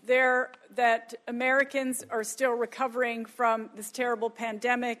Americans are still recovering from this terrible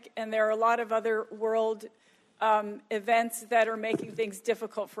pandemic, and there are a lot of other world events that are making things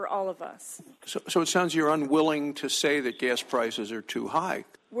difficult for all of us. So it sounds you're unwilling to say that gas prices are too high.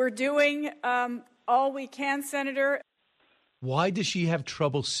 We're doing all we can, Senator. Why does she have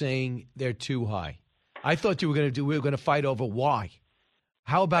trouble saying they're too high? I thought we were going to fight over why.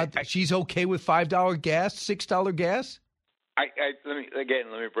 How about she's okay with $5 gas, $6 gas? Let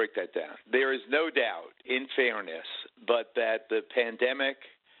me break that down. There is no doubt, in fairness, but that the pandemic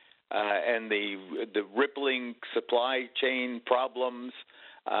and the rippling supply chain problems,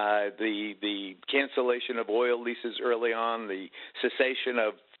 the cancellation of oil leases early on, the cessation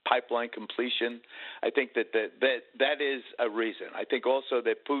of pipeline completion, I think that is a reason. I think also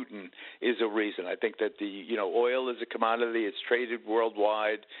that Putin is a reason. I think that oil is a commodity. It's traded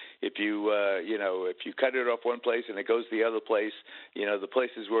worldwide. If you cut it off one place and it goes the other place, the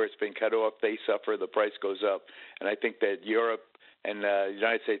places where it's been cut off, they suffer. The price goes up. And I think that Europe and the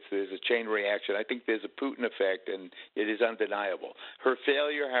United States, there's a chain reaction. I think there's a Putin effect, and it is undeniable. Her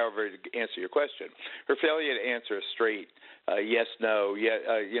failure, however, to answer your question, her failure to answer a straight yes, no,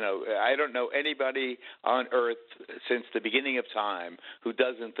 I don't know anybody on earth since the beginning of time who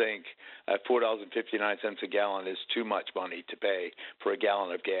doesn't think $4.59 a gallon is too much money to pay for a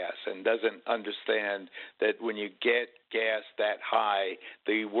gallon of gas, and doesn't understand that when you get gas that high,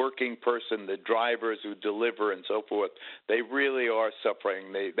 the working person, the drivers who deliver and so forth, they really are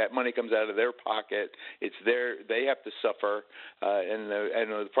suffering. That money comes out of their pocket. It's they have to suffer, and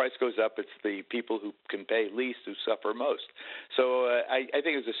when the price goes up, it's the people who can pay least who suffer most. So I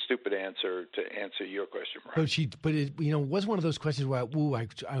think it's a stupid answer to answer your question, Brian. But it was one of those questions where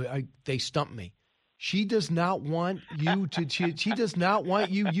they stumped me. She does not want you she does not want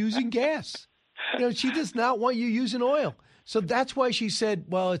you using gas. She does not want you using oil. So that's why she said,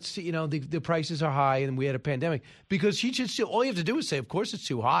 well, it's, the prices are high and we had a pandemic. Because she just, all you have to do is say, of course it's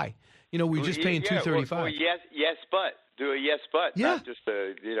too high. We're just paying $2.35. Well, yes, but. Do a yes, but, not just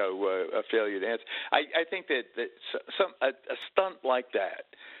a failure to answer. I think that a stunt like that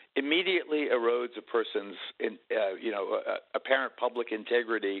immediately erodes a person's, apparent public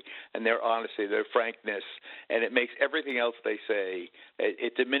integrity and their honesty, their frankness, and it makes everything else they say,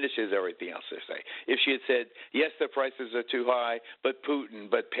 it diminishes everything else they say. If she had said, yes, the prices are too high, but Putin,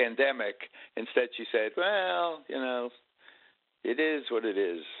 but pandemic, instead she said, well, it is what it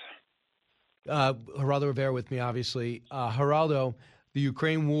is. Geraldo Rivera with me, obviously. Geraldo, the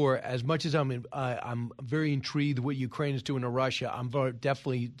Ukraine war, as much as I'm very intrigued what Ukraine is doing to Russia, I'm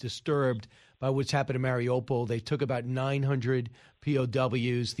definitely disturbed by what's happened in Mariupol. They took about 900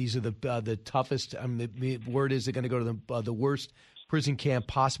 POWs. These are the toughest. The word is they're going to go to the worst prison camp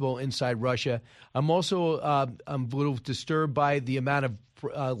possible inside Russia. I'm also I'm a little disturbed by the amount of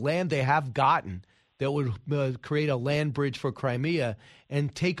land they have gotten that would create a land bridge for Crimea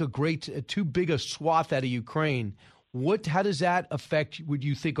and take too big a swath out of Ukraine. How does that affect what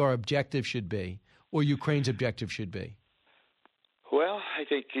you think our objective should be, or Ukraine's objective should be? Well, I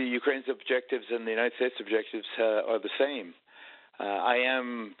think Ukraine's objectives and the United States' objectives are the same. I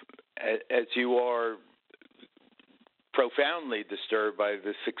am, as you are, profoundly disturbed by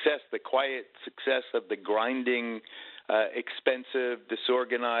the quiet success of the grinding, expensive,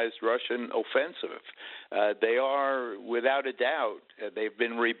 disorganized Russian offensive. They are, without a doubt, they've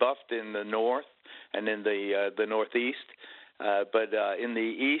been rebuffed in the north and in the northeast. But in the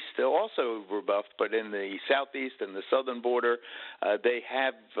east, they're also rebuffed. But in the southeast and the southern border, they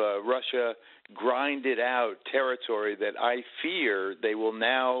have Russia grinded out territory that I fear they will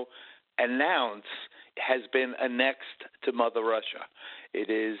now announce has been annexed to Mother Russia. It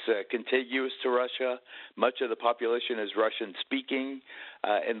is contiguous to Russia. Much of the population is Russian-speaking,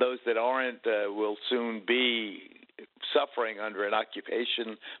 and those that aren't will soon be suffering under an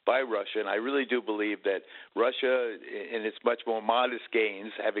occupation by Russia. And I really do believe that Russia, in its much more modest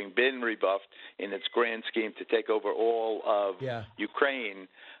gains, having been rebuffed in its grand scheme to take over all of Ukraine,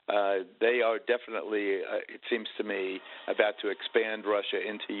 they are definitely, it seems to me, about to expand Russia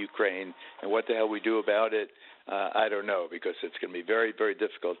into Ukraine. And what the hell we do about it, I don't know, because it's going to be very, very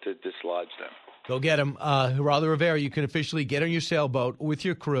difficult to dislodge them. Go get them. Geraldo Rivera, you can officially get on your sailboat with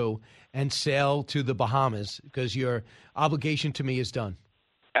your crew and sail to the Bahamas because your obligation to me is done.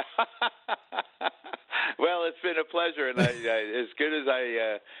 Well, it's been a pleasure, and as good as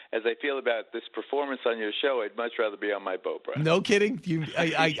I feel about this performance on your show, I'd much rather be on my boat, Brian. No kidding.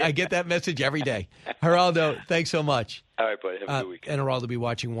 I get that message every day. Geraldo, thanks so much. All right, buddy. Have a good weekend. And Geraldo will be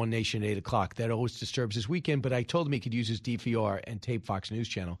watching One Nation at 8 o'clock. That always disturbs his weekend, but I told him he could use his DVR and tape Fox News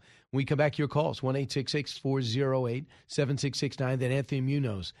Channel. When we come back, your calls, 1-866-408-7669. Then Anthony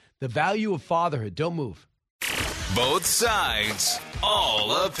Munoz. The value of fatherhood. Don't move. Both sides,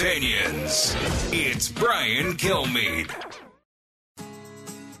 all opinions. It's Brian Kilmeade.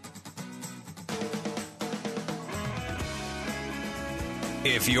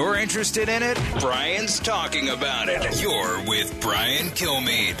 If you're interested in it, Brian's talking about it. You're with Brian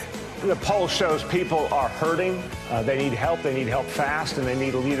Kilmeade. The poll shows people are hurting. They need help fast, and they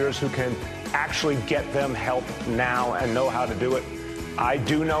need leaders who can actually get them help now and know how to do it. I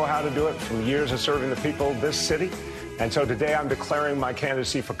do know how to do it from years of serving the people of this city. And so today I'm declaring my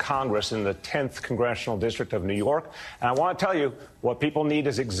candidacy for Congress in the 10th Congressional District of New York. And I want to tell you what people need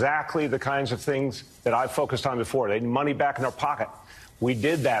is exactly the kinds of things that I've focused on before. They need money back in their pocket. We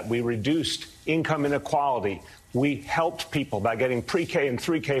did that. We reduced income inequality. We helped people by getting pre-K and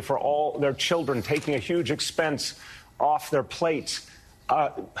 3K for all their children, taking a huge expense off their plates.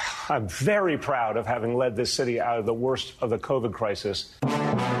 I'm very proud of having led this city out of the worst of the COVID crisis.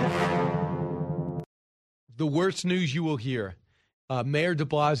 The worst news you will hear. Mayor de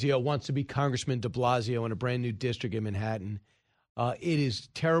Blasio wants to be Congressman de Blasio in a brand new district in Manhattan. It is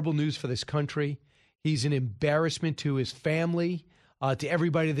terrible news for this country. He's an embarrassment to his family, to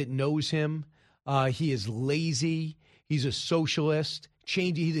everybody that knows him. He is lazy. He's a socialist.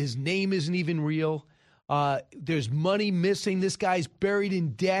 His name isn't even real. There's money missing. This guy's buried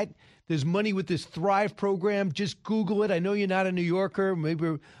in debt. There's money with this Thrive program. Just Google it. I know you're not a New Yorker.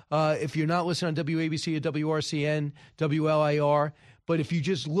 Maybe if you're not listening on WABC or WRCN, WLIR. But if you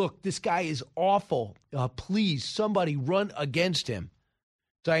just look, this guy is awful. Please, somebody run against him.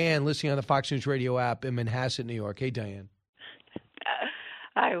 Diane, listening on the Fox News Radio app in Manhasset, New York. Hey, Diane.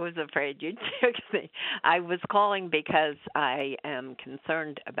 I was afraid you'd text me. I was calling because I am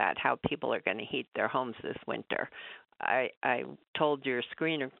concerned about how people are going to heat their homes this winter. I told your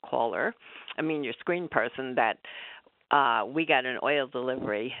screen person that we got an oil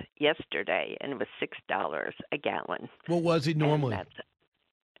delivery yesterday, and it was $6 a gallon. What was it normally?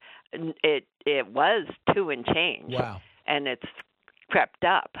 It was $2 and change. Wow. And it's crept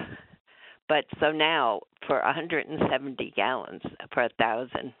up. But so now for 170 gallons for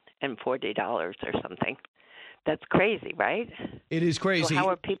 $1,040 or something. That's crazy, right? It is crazy. So how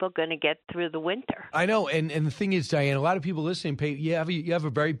are people going to get through the winter? I know, and the thing is, Diane, a lot of people listening you have a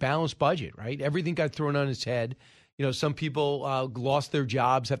very balanced budget, right? Everything got thrown on its head. You know, some people lost their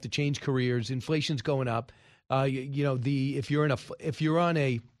jobs, have to change careers. Inflation's going up. If you're on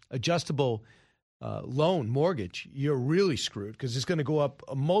a adjustable loan mortgage, you're really screwed because it's going to go up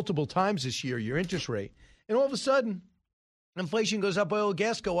multiple times this year, your interest rate, and all of a sudden, inflation goes up, oil and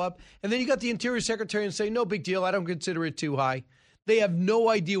gas go up, and then you got the Interior Secretary and say, no big deal, I don't consider it too high. They have no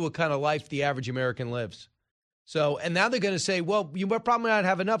idea what kind of life the average American lives. So, and now they're going to say, well, you probably not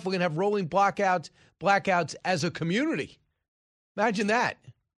have enough. We're going to have rolling blackouts as a community. Imagine that.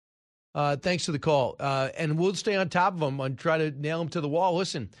 Thanks for the call. And we'll stay on top of them and try to nail them to the wall.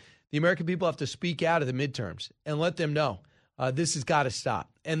 Listen, the American people have to speak out at the midterms and let them know this has got to stop.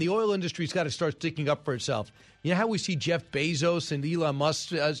 And the oil industry's got to start sticking up for itself. You know how we see Jeff Bezos and Elon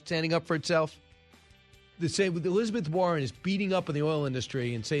Musk standing up for itself? The same with Elizabeth Warren is beating up on the oil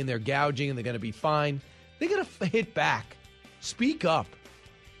industry and saying they're gouging and they're going to be fine. They got to hit back. Speak up.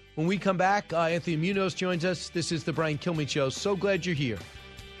 When we come back, Anthony Munoz joins us. This is the Brian Kilmeade Show. So glad you're here.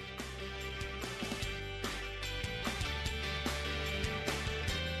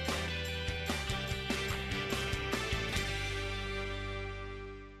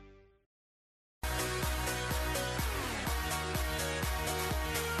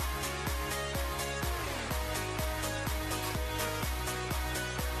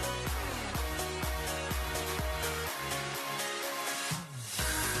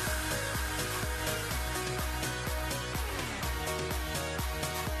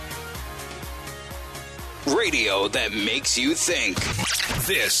 Radio that makes you think.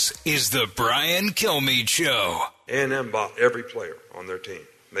 This is the Brian Kilmeade Show. A&M bought every player on their team,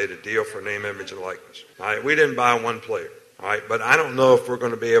 made a deal for name, image, and likeness. All right, we didn't buy one player. All right, but I don't know if we're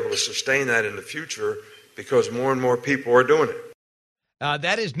going to be able to sustain that in the future because more and more people are doing it.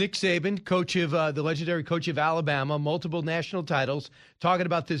 That is Nick Saban, coach of the legendary coach of Alabama, multiple national titles, talking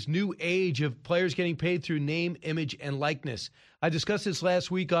about this new age of players getting paid through name, image, and likeness. I discussed this last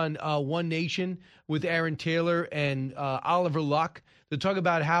week on One Nation with Aaron Taylor and Oliver Luck. They talk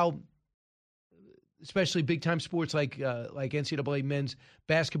about how, especially big-time sports like NCAA men's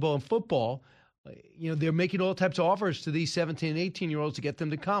basketball and football, they're making all types of offers to these 17 and 18-year-olds to get them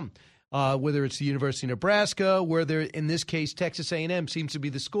to come. Whether it's the University of Nebraska, whether in this case Texas A&M seems to be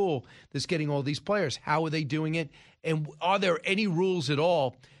the school that's getting all these players. How are they doing it? And are there any rules at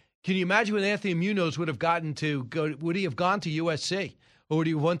all? Can you imagine when Anthony Munoz would he have gone to USC, or would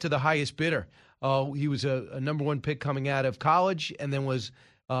he have went to the highest bidder? He was a number one pick coming out of college, and then was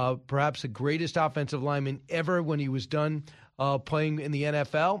perhaps the greatest offensive lineman ever when he was done playing in the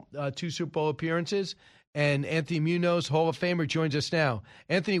NFL. 2 Super Bowl appearances. And Anthony Munoz, Hall of Famer, joins us now.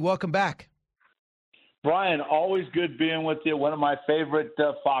 Anthony, welcome back. Brian, always good being with you. One of my favorite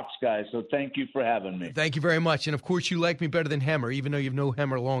Fox guys, so thank you for having me. Thank you very much. And, of course, you like me better than Hemmer, even though you've known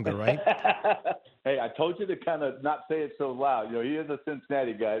Hemmer longer, right? Hey, I told you to kind of not say it so loud. He is a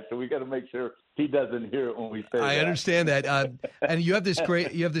Cincinnati guy, so we got to make sure he doesn't hear it when we say it. I understand that. And you have this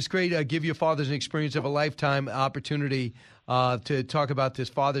great Give Your Fathers an Experience of a Lifetime opportunity to talk about this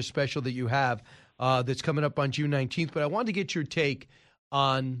Father Special that you have. That's coming up on June 19th. But I wanted to get your take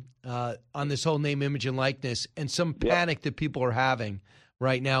on this whole name, image, and likeness and some panic that people are having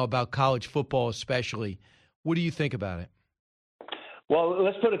right now about college football especially. What do you think about it? Well,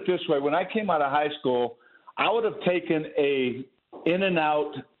 let's put it this way. When I came out of high school, I would have taken a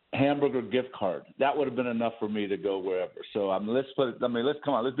In-N-Out hamburger gift card. That would have been enough for me to go wherever. So let's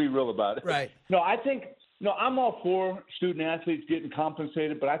come on. Let's be real about it. Right. No, I think I'm all for student athletes getting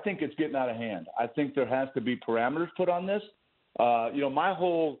compensated, but I think it's getting out of hand. I think there has to be parameters put on this. My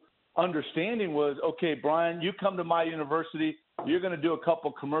whole understanding was, okay, Brian, you come to my university, you're going to do a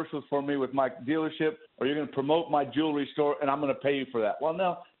couple commercials for me with my dealership, or you're going to promote my jewelry store, and I'm going to pay you for that. Well,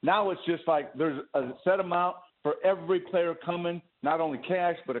 no, now it's just like there's a set amount for every player coming, not only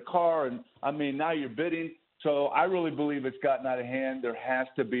cash, but a car. And, now you're bidding. So I really believe it's gotten out of hand. There has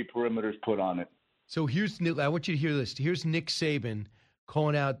to be perimeters put on it. So I want you to hear this. Here's Nick Saban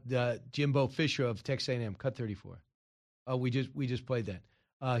calling out Jimbo Fisher of Texas A&M. Cut 34. We just played that.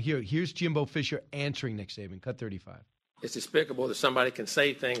 Here's Jimbo Fisher answering Nick Saban. Cut 35. It's despicable that somebody can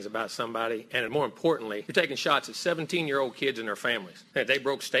say things about somebody, and more importantly, you're taking shots at 17-year-old kids and their families. That they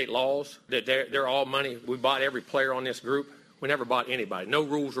broke state laws, that they're all money. We bought every player on this group. We never bought anybody. No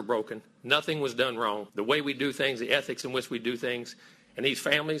rules were broken. Nothing was done wrong. The way we do things, the ethics in which we do things, and these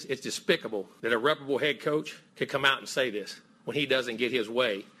families, it's despicable that a reputable head coach could come out and say this when he doesn't get his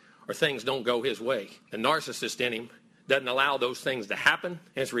way or things don't go his way. The narcissist in him doesn't allow those things to happen,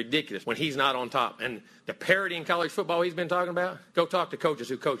 and it's ridiculous when he's not on top. And the parity in college football he's been talking about, go talk to coaches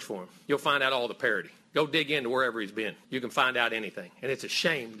who coach for him. You'll find out all the parity. Go dig into wherever he's been. You can find out anything. And it's a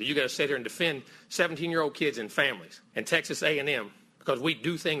shame that you got to sit here and defend 17-year-old kids and families and Texas A&M because we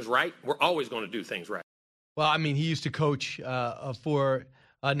do things right. We're always going to do things right. Well, he used to coach for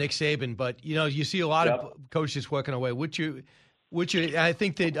Nick Saban, but you see a lot of coaches walking away. I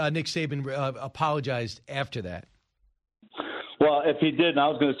think that Nick Saban apologized after that. Well, if he didn't, I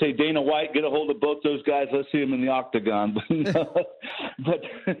was going to say, Dana White, get a hold of both those guys. Let's see them in the octagon. But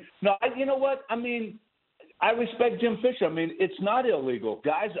no, you know what? I respect Jim Fisher. It's not illegal.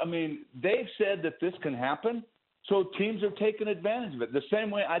 Guys, they've said that this can happen, so teams are taking advantage of it. The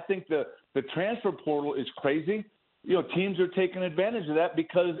same way I think the transfer portal is crazy. Teams are taking advantage of that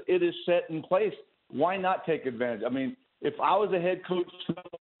because it is set in place. Why not take advantage? If I was a head coach,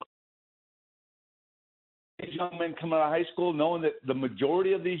 these young men come out of high school knowing that the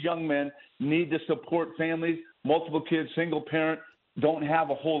majority of these young men need to support families, multiple kids, single parent, don't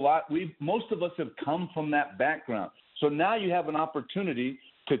have a whole lot. Most of us have come from that background. So now you have an opportunity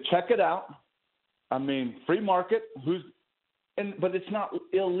to check it out. Free market, but it's not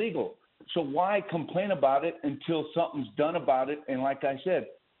illegal. So why complain about it until something's done about it? And like I said,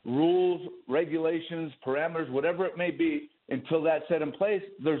 rules, regulations, parameters, whatever it may be, until that's set in place,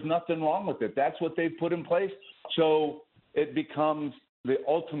 there's nothing wrong with it. That's what they've put in place. So it becomes the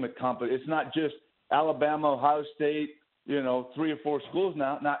ultimate competition. It's not just Alabama, Ohio State, 3 or 4 schools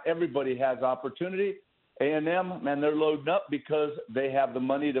now. Not everybody has opportunity. A&M, man, they're loading up because they have the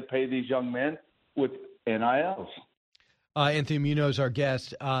money to pay these young men with NILs. Anthony Munoz, our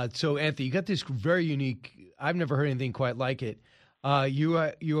guest. So, Anthony, you got this very unique – I've never heard anything quite like it. You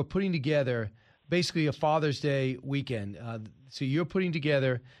are putting together – basically a Father's Day weekend. So you're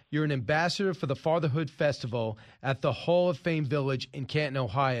an ambassador for the Fatherhood Festival at the Hall of Fame Village in Canton,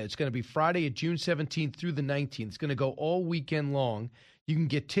 Ohio. It's going to be Friday at June 17th through the 19th. It's going to go all weekend long. You can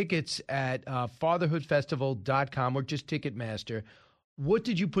get tickets at fatherhoodfestival.com or just Ticketmaster. What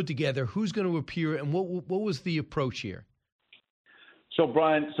did you put together? Who's going to appear? And what was the approach here? So,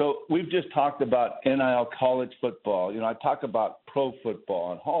 Brian, we've just talked about NIL college football. I talk about pro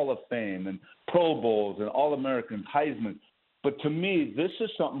football and Hall of Fame and Pro Bowls and All-Americans, Heisman. But to me, this is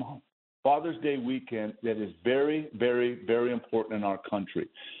something, Father's Day weekend, that is very, very, very important in our country.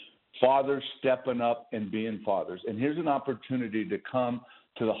 Fathers stepping up and being fathers. And here's an opportunity to come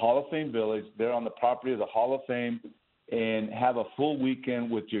to the Hall of Fame Village. They're on the property of the Hall of Fame, and have a full weekend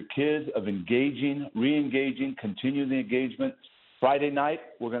with your kids of engaging, re-engaging, continue the engagement. Friday night,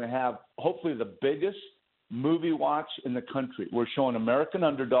 we're going to have hopefully the biggest movie watch in the country. We're showing American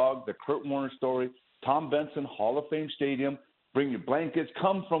Underdog, the Kurt Warner story, Tom Benson, Hall of Fame Stadium. Bring your blankets.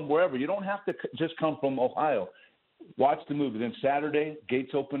 Come from wherever. You don't have to just come from Ohio. Watch the movie. Then Saturday,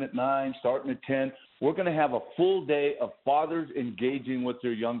 gates open at 9, starting at 10. We're going to have a full day of fathers engaging with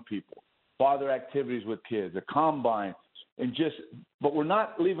their young people, father activities with kids, a combine, but we're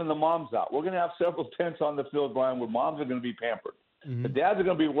not leaving the moms out. We're going to have several tents on the field, Brian, where moms are going to be pampered. Mm-hmm. The dads are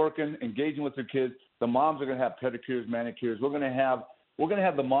going to be working, engaging with their kids. The moms are going to have pedicures, manicures. We're going to have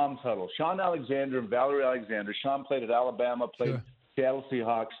the moms huddle. Sean Alexander and Valerie Alexander. Sean played at Alabama, played Seattle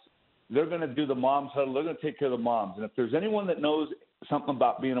Seahawks. They're going to do the moms huddle. They're going to take care of the moms. And if there's anyone that knows something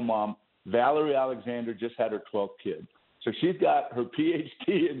about being a mom, Valerie Alexander just had her 12th kid. So she's got her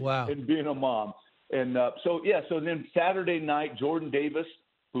PhD in being a mom. And so then Saturday night, Jordan Davis,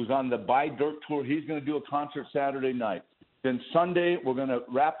 who's on the Buy Dirt Tour, he's going to do a concert Saturday night. Then Sunday, we're going to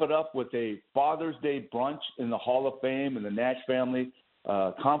wrap it up with a Father's Day brunch in the Hall of Fame in the Nash Family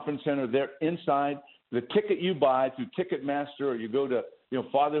Conference Center there inside. the ticket you buy through Ticketmaster, or you go to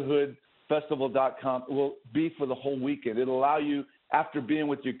fatherhoodfestival.com, will be for the whole weekend. It'll allow you, after being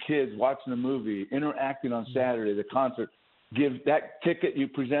with your kids, watching a movie, interacting on Saturday, the concert, give that ticket, you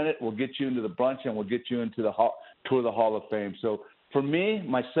present it, will get you into the brunch and will get you into the tour of the Hall of Fame. So for me,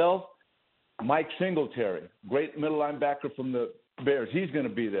 myself, Mike Singletary, great middle linebacker from the Bears, he's going to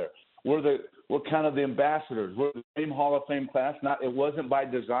be there. We're kind of the ambassadors. We're the same Hall of Fame class. It wasn't by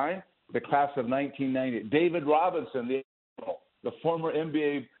design. The class of 1990. David Robinson, the former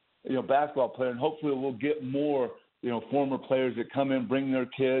NBA basketball player, and hopefully we'll get more former players that come in, bring their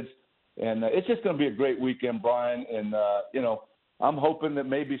kids, and it's just going to be a great weekend, Brian. And I'm hoping that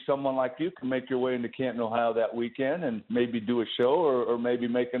maybe someone like you can make your way into Canton, Ohio that weekend, and maybe do a show or maybe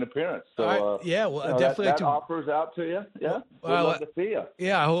make an appearance. So definitely that offers out to you. Yeah, we'd love to see you.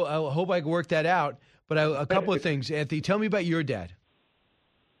 Yeah, I hope I can work that out. But a couple of things, Anthony. Tell me about your dad.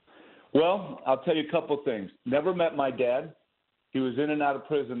 Well, I'll tell you a couple of things. Never met my dad. He was in and out of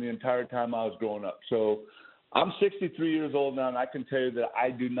prison the entire time I was growing up. So I'm 63 years old now, and I can tell you that I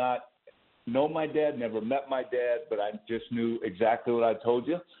do not know my dad, never met my dad, but I just knew exactly what I told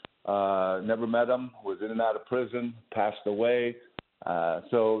you. Never met him, was in and out of prison, passed away.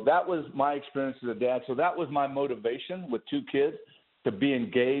 So that was my experience as a dad. So that was my motivation with two kids, to be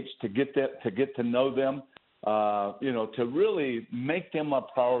engaged, to get to know them. To really make them a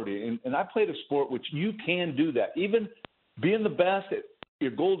priority. And I played a sport which you can do that. Even being the best,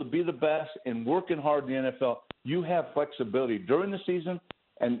 your goal to be the best and working hard in the NFL, you have flexibility during the season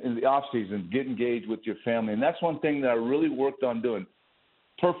and in the off season, get engaged with your family. And that's one thing that I really worked on doing.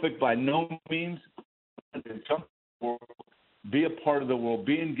 Perfect by no means. Be a part of the world,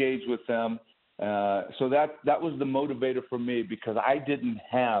 be engaged with them. So that was the motivator for me, because I didn't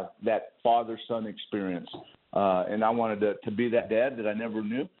have that father-son experience, and I wanted to be that dad that I never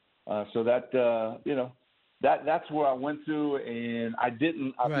knew. So that's where I went through, and I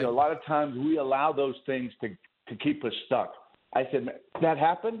didn't. Right. A lot of times we allow those things to keep us stuck. I said, that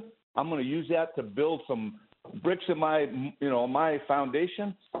happened. I'm going to use that to build some bricks in my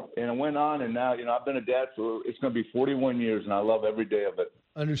foundation, and I went on, and now I've been a dad for it's going to be 41 years, and I love every day of it.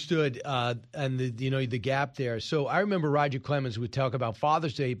 Understood. And the gap there. So I remember Roger Clemens would talk about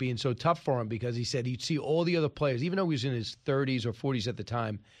Father's Day being so tough for him, because he said he'd see all the other players, even though he was in his 30s or 40s at the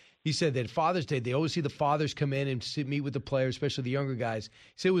time. He said that Father's Day, they always see the fathers come in and meet with the players, especially the younger guys.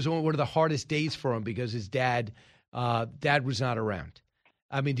 He said it was one of the hardest days for him because his dad was not around.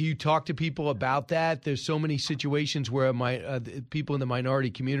 I mean, do you talk to people about that? There's so many situations where people in the minority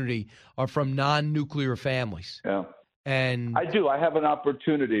community are from non-nuclear families. Yeah. And I do. I have an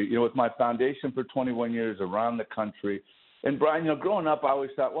opportunity, with my foundation for 21 years around the country. And Brian, growing up, I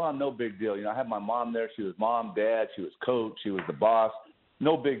always thought, well, no big deal. I had my mom there. She was mom, dad. She was coach. She was the boss.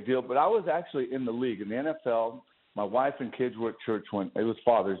 No big deal. But I was actually in the league, in the NFL. My wife and kids were at church when it was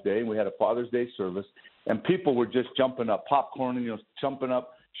Father's Day, and we had a Father's Day service. And people were just jumping up, popcorning, jumping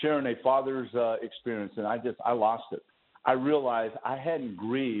up, sharing a father's experience. And I lost it. I realized I hadn't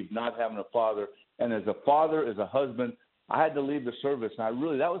grieved not having a father. And as a father, as a husband, I had to leave the service.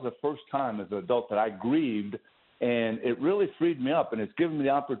 And that was the first time as an adult that I grieved. And it really freed me up. And it's given me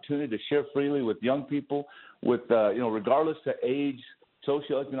the opportunity to share freely with young people, with, regardless of age,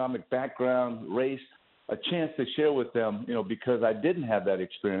 socioeconomic background, race, a chance to share with them, because I didn't have that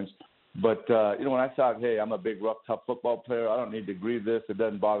experience. But, when I thought, hey, I'm a big, rough, tough football player, I don't need to grieve this, it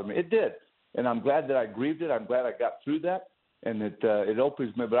doesn't bother me. It did. And I'm glad that I grieved it. I'm glad I got through that. And it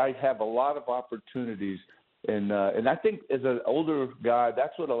opens me. But I have a lot of opportunities. And I think as an older guy,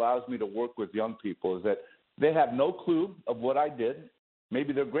 that's what allows me to work with young people, is that they have no clue of what I did.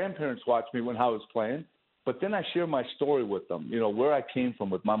 Maybe their grandparents watched me when I was playing. But then I share my story with them, where I came from,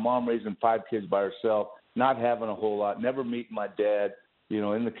 with my mom raising 5 kids by herself, not having a whole lot, never meeting my dad,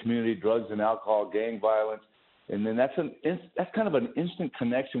 in the community, drugs and alcohol, gang violence. And then that's kind of an instant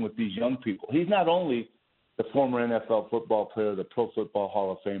connection with these young people. He's not only the former NFL football player, the Pro Football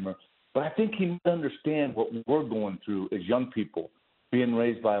Hall of Famer, but I think he must understand what we're going through as young people, being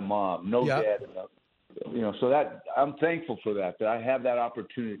raised by a mom, dad. So that I'm thankful for that I have that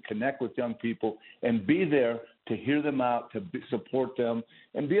opportunity to connect with young people and be there to hear them out, to support them,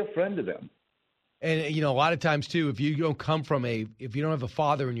 and be a friend to them. And, a lot of times, too, if you don't have a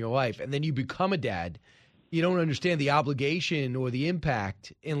father in your life and then you become a dad, you don't understand the obligation or the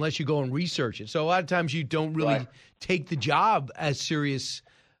impact unless you go and research it. So a lot of times you don't really take the job as serious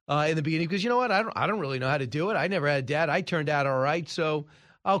in the beginning because, you know what, I don't really know how to do it. I never had a dad. I turned out all right. So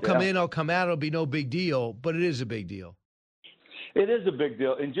I'll come in, I'll come out. It'll be no big deal. But it is a big deal. It is a big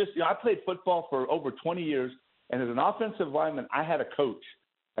deal. And I played football for over 20 years. And as an offensive lineman, I had a coach.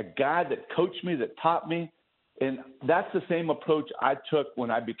 a guy that coached me, that taught me. And that's the same approach I took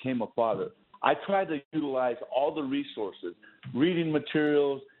when I became a father. I tried to utilize all the resources, reading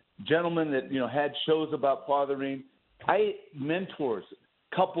materials, gentlemen that, had shows about fathering. I mentors,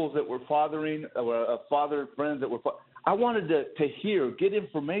 couples that were fathering, or father friends that were I wanted to get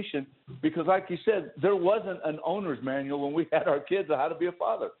information because, like you said, there wasn't an owner's manual when we had our kids on how to be a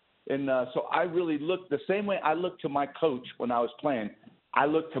father. And so I really looked the same way I looked to my coach when I was playing. I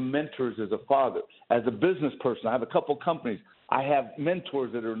look to mentors as a father. As a business person, I have a couple companies. I have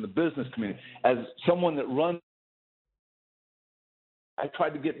mentors that are in the business community. As someone that runs, I try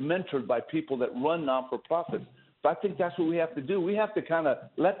to get mentored by people that run non-for-profits. So I think that's what we have to do. We have to kind of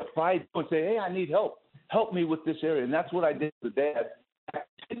let the pride go and say, hey, I need help. Help me with this area. And that's what I did with Dad. I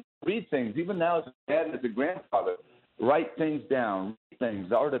didn't read things. Even now as a dad and as a grandfather, write things down, read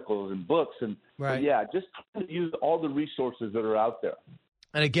things, articles and books. And right. Just trying to use all the resources that are out there.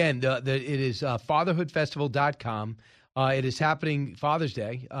 And again, it is fatherhoodfestival.com. It is happening Father's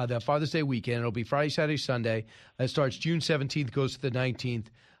Day, the Father's Day weekend. It'll be Friday, Saturday, Sunday. It starts June 17th, goes to the 19th.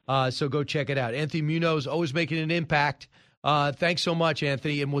 So go check it out. Anthony Munoz, always making an impact. Thanks so much,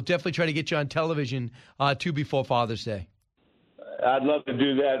 Anthony. And we'll definitely try to get you on television, too, before Father's Day. I'd love to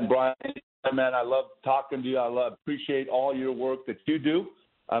do that. And Brian, man, I love talking to you. Appreciate all your work that you do.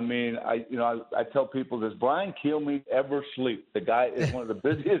 I mean, I tell people, does Brian Kilmeade ever sleep? The guy is one of the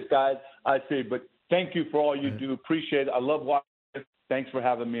busiest guys I see. But thank you for all you do. Appreciate it. I love watching it. Thanks for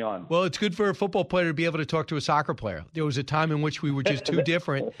having me on. Well, it's good for a football player to be able to talk to a soccer player. There was a time in which we were just too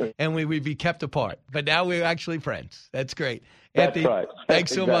different and we'd be kept apart. But now we're actually friends. That's great. That's Anthony, right.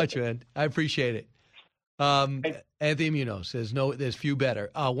 Thanks so much, man. I appreciate it. Anthony Munoz, there's few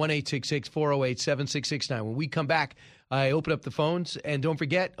better. 1-866-408-7669. When we come back, I open up the phones. And don't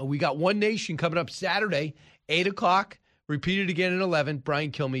forget, we got One Nation coming up Saturday, 8 o'clock. Repeated again at 11.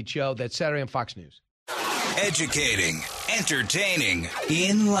 Brian Kilmeade Show. That's Saturday on Fox News. Educating, entertaining,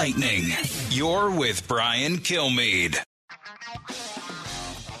 enlightening. You're with Brian Kilmeade.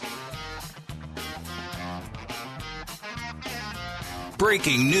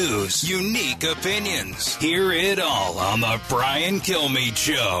 Breaking news, unique opinions. Hear it all on the Brian Kilmeade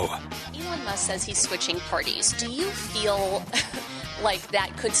Show. Elon Musk says he's switching parties. Do you feel like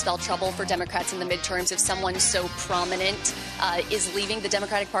that could spell trouble for Democrats in the midterms if someone so prominent is leaving the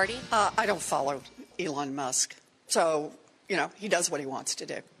Democratic Party? I don't follow Elon Musk. So, he does what he wants to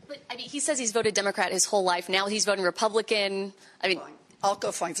do. But, he says he's voted Democrat his whole life. Now he's voting Republican. Fine. I'll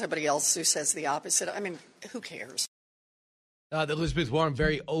go find somebody else who says the opposite. I mean, who cares? Elizabeth Warren,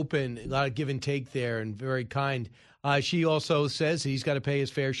 very open, a lot of give and take there, and very kind. She also says he's got to pay his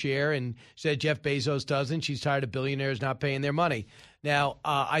fair share, and said Jeff Bezos doesn't. She's tired of billionaires not paying their money. Now,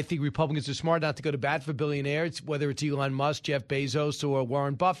 I think Republicans are smart not to go to bat for billionaires, whether it's Elon Musk, Jeff Bezos, or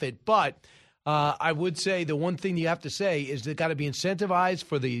Warren Buffett. But I would say the one thing you have to say is they've got to be incentivized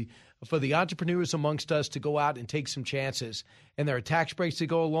for the entrepreneurs amongst us to go out and take some chances. And there are tax breaks that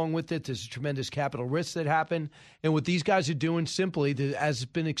go along with it. There's tremendous capital risks that happen. And what these guys are doing simply, as has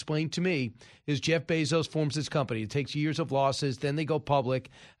been explained to me, is Jeff Bezos forms this company. It takes years of losses. Then they go public.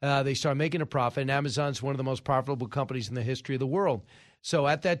 They start making a profit. And Amazon's one of the most profitable companies in the history of the world. So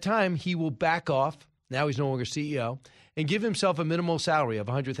at that time, he will back off. Now he's no longer CEO. And give himself a minimal salary of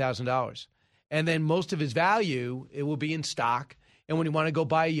 $100,000. And then most of his value, it will be in stock. And when you want to go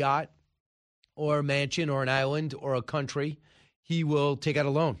buy a yacht or a mansion or an island or a country, he will take out a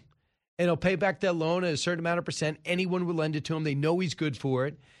loan. And he'll pay back that loan at a certain amount of percent. Anyone will lend it to him. They know he's good for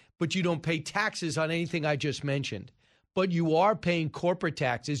it. But you don't pay taxes on anything I just mentioned. But you are paying corporate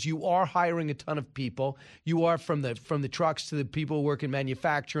taxes. You are hiring a ton of people. You are from the trucks to the people who work in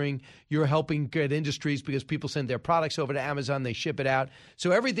manufacturing. You're helping get industries because people send their products over to Amazon. They ship it out.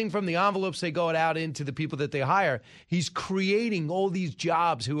 So everything from the envelopes they go out into the people that they hire, he's creating all these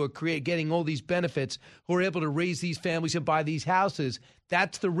jobs who are getting all these benefits, who are able to raise these families and buy these houses.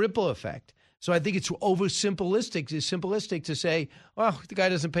 That's the ripple effect. So I think it's simplistic to say, oh, the guy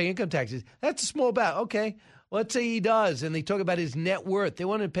doesn't pay income taxes. That's a small bet. Okay. Let's say he does, and they talk about his net worth. They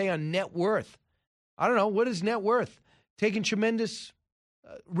want to pay on net worth. I don't know. What is net worth? Taking tremendous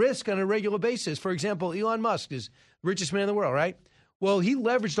risk on a regular basis. For example, Elon Musk is the richest man in the world, right? Well, he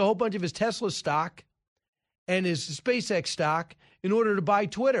leveraged a whole bunch of his Tesla stock and his SpaceX stock in order to buy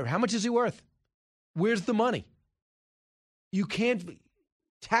Twitter. How much is he worth? Where's the money? You can't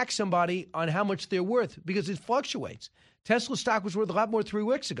tax somebody on how much they're worth because it fluctuates. Tesla stock was worth a lot more 3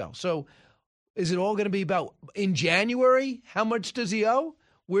 weeks ago. So is it all going to be about in January? How much does he owe?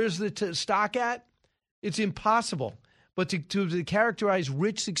 Where's the stock at? It's impossible. But to characterize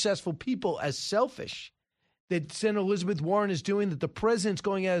rich, successful people as selfish, that Senator Elizabeth Warren is doing, that the president's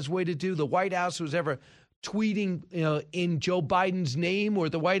going out of his way to do, the White House was ever tweeting in Joe Biden's name or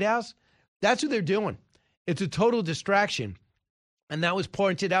the White House, that's what they're doing. It's a total distraction. And that was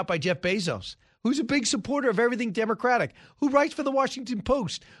pointed out by Jeff Bezos, who's a big supporter of everything Democratic, who writes for the Washington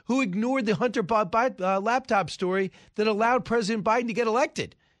Post, who ignored the Hunter laptop story that allowed President Biden to get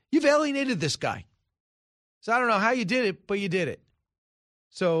elected. You've alienated this guy. So I don't know how you did it, but you did it.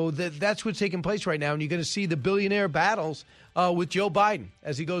 So that's what's taking place right now, and you're going to see the billionaire battles with Joe Biden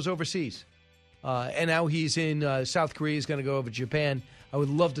as he goes overseas. And now he's in South Korea. He's going to go over to Japan. I would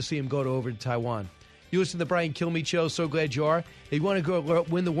love to see him go over to Taiwan. You listen to the Brian Kilmeade Show. So glad you are. If you want to go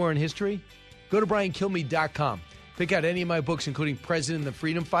win the war in history, go to BrianKilmeade.com. Pick out any of my books, including President and the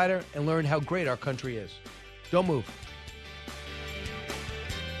Freedom Fighter, and learn how great our country is. Don't move.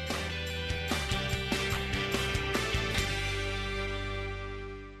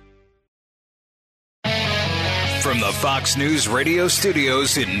 From the Fox News radio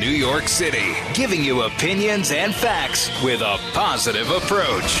studios in New York City, giving you opinions and facts with a positive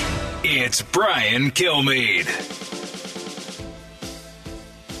approach. It's Brian Kilmeade.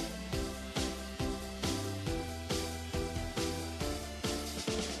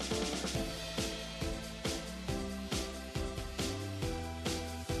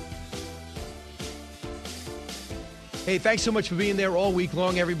 Hey, thanks so much for being there all week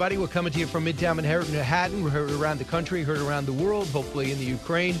long, everybody. We're coming to you from Midtown Manhattan. We're heard around the country, heard around the world, hopefully in the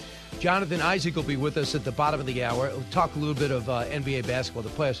Ukraine. Jonathan Isaac will be with us at the bottom of the hour. We'll talk a little bit of NBA basketball. The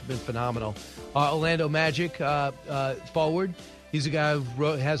playoffs have been phenomenal. Orlando Magic forward. He's a guy who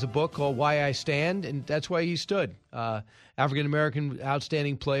has a book called Why I Stand, and that's why he stood. African-American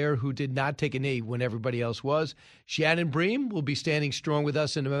outstanding player who did not take a knee when everybody else was. Shannon Bream will be standing strong with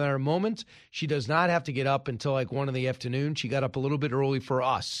us in a matter of moments. She does not have to get up until like 1 in the afternoon. She got up a little bit early for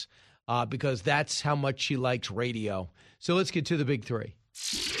us because that's how much she likes radio. So let's get to the big three.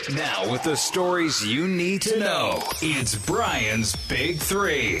 Now with the stories you need to know, it's Brian's Big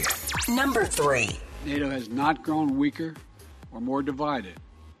Three. Number 3. NATO has not grown weaker or more divided.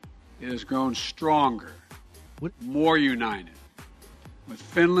 It has grown stronger, more united. With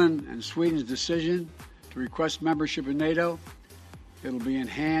Finland and Sweden's decision to request membership in NATO, it'll be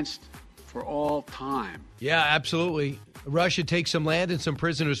enhanced for all time. Yeah, absolutely. Russia takes some land and some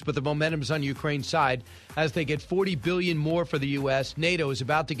prisoners, but the momentum is on Ukraine's side as they get $40 billion more for the U.S. NATO is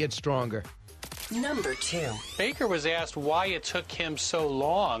about to get stronger. Number 2. Baker was asked why it took him so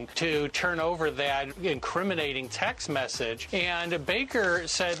long to turn over that incriminating text message. And Baker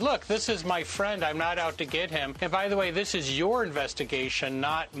said, look, this is my friend. I'm not out to get him. And by the way, this is your investigation,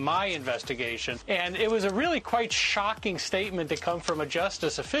 not my investigation. And it was a really quite shocking statement to come from a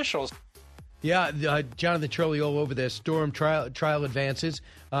justice official. Yeah, Jonathan Turley all over this. Durham trial advances.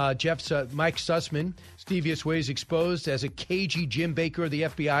 Mike Sussman, devious ways exposed as a cagey Jim Baker of the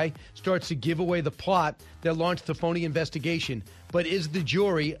FBI starts to give away the plot that launched the phony investigation. But is the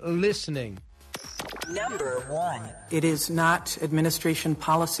jury listening? Number 1. It is not administration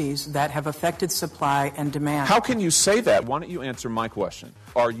policies that have affected supply and demand. How can you say that? Why don't you answer my question?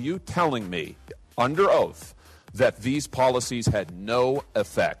 Are you telling me, under oath, that these policies had no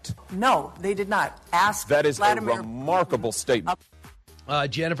effect? No, they did not. Ask That is Vladimir. a remarkable statement.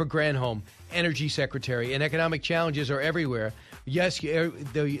 Jennifer Granholm, Energy Secretary, and economic challenges are everywhere. Yes,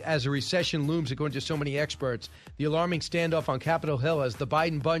 as a recession looms, according to so many experts, the alarming standoff on Capitol Hill as the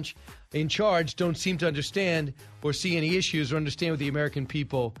Biden bunch in charge don't seem to understand or see any issues or understand what the American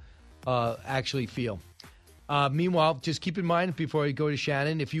people actually feel. Meanwhile, just keep in mind before I go to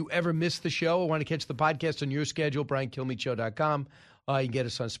Shannon, if you ever miss the show or want to catch the podcast on your schedule, BrianKilmeadeShow.com. You can get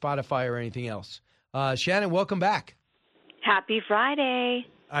us on Spotify or anything else. Shannon, welcome back. Happy Friday.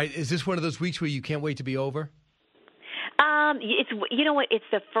 Is this one of those weeks where you can't wait to be over? It's, you know what, it's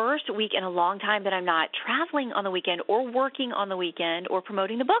the first week in a long time that I'm not traveling on the weekend or working on the weekend or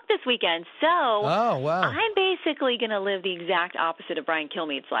promoting the book this weekend. So I'm basically going to live the exact opposite of Brian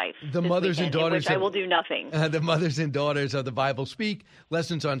Kilmeade's life. The mothers and daughters, I will do nothing. The mothers and daughters of the Bible Speak,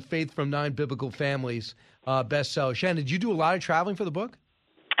 Lessons on Faith from Non-Biblical Families bestseller. Shannon, did you do a lot of traveling for the book?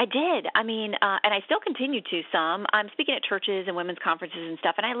 I did. I mean, and I still continue to some. I'm speaking at churches and women's conferences and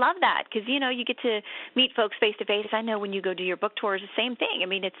stuff, and I love that because, you know, you get to meet folks face-to-face. I know when you go do your book tours, the same thing. I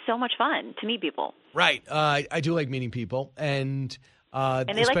mean, it's so much fun to meet people. Right. I do like meeting people, and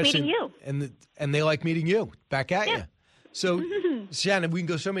they like meeting you. And they like meeting you back at you. So, Shannon, we can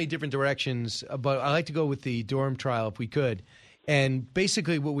go so many different directions, but I like to go with the Durham trial if we could. And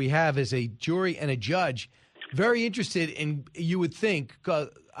basically what we have is a jury and a judge very interested in, you would think,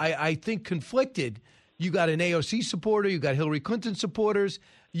 I think conflicted. You got an AOC supporter, you got Hillary Clinton supporters,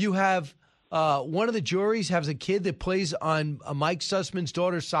 you have one of the juries has a kid that plays on Mike Sussman's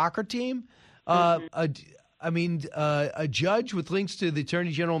daughter's soccer team. A judge with links to the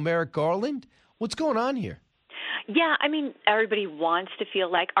Attorney General Merrick Garland. What's going on here? Yeah, I mean, everybody wants to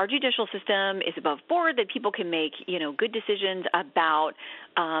feel like our judicial system is above board, that people can make, good decisions about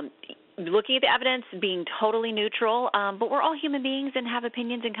looking at the evidence, being totally neutral. But we're all human beings and have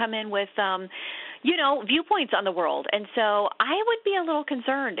opinions and come in with, viewpoints on the world. And so I would be a little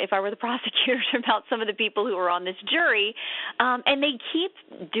concerned if I were the prosecutors about some of the people who are on this jury. And they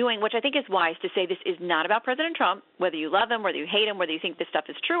keep doing, which I think is wise, to say this is not about President Trump, whether you love him, whether you hate him, whether you think this stuff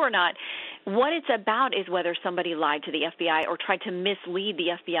is true or not. What it's about is whether somebody lied to the FBI or tried to mislead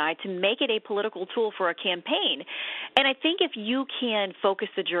the FBI to make it a political tool for a campaign. And I think if you can focus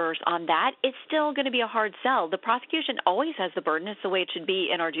the jurors on that, it's still going to be a hard sell. The prosecution always has the burden. It's the way it should be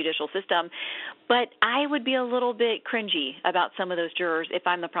in our judicial system. But I would be a little bit cringy about some of those jurors if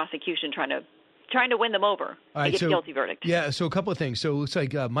I'm the prosecution trying to win them over and get a guilty verdict. Yeah, so a couple of things. So it looks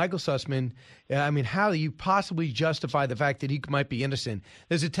like Michael Sussman, how do you possibly justify the fact that he might be innocent?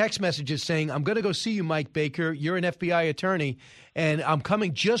 There's a text message saying, I'm going to go see you, Mike Baker. You're an FBI attorney, and I'm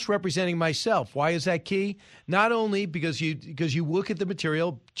coming just representing myself. Why is that key? Not only because you look at the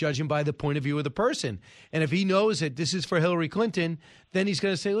material, judging by the point of view of the person. And if he knows that this is for Hillary Clinton, then he's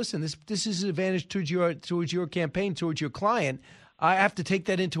going to say, listen, this is an advantage towards your campaign, towards your client. I have to take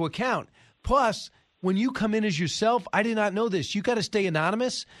that into account. Plus, when you come in as yourself, I did not know this. You got to stay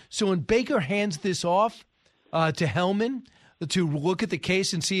anonymous. So when Baker hands this off to Hellman to look at the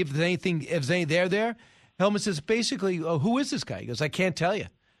case and see if there's any there, Hellman says basically, who is this guy? He goes, I can't tell you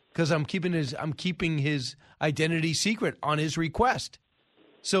because I'm keeping his identity secret on his request.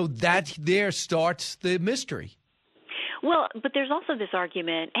 So that there starts the mystery. Well, but there's also this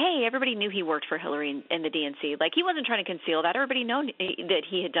argument, hey, everybody knew he worked for Hillary and the DNC. Like, he wasn't trying to conceal that. Everybody knew that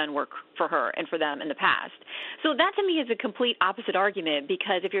he had done work for her and for them in the past. So that, to me, is a complete opposite argument,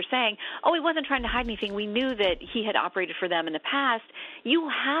 because if you're saying, oh, he wasn't trying to hide anything, we knew that he had operated for them in the past, you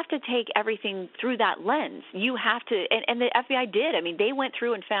have to take everything through that lens. You have to, and the FBI did. I mean, they went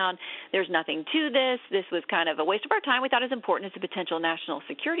through and found there's nothing to this. This was kind of a waste of our time. We thought it was important as a potential national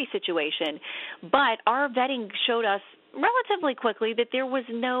security situation. But our vetting showed us relatively quickly that there was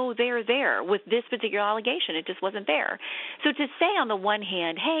no there with this particular allegation. It just wasn't there. So to say on the one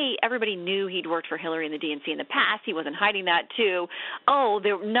hand, hey, everybody knew he'd worked for Hillary and the DNC in the past, he wasn't hiding that too,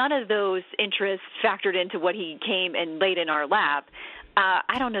 none of those interests factored into what he came and laid in our lap,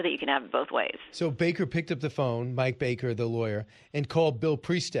 I don't know that you can have it both ways. So Baker picked up the phone, Mike Baker, the lawyer, and called Bill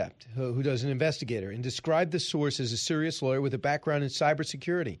Priestep, who does an investigator, and described the source as a serious lawyer with a background in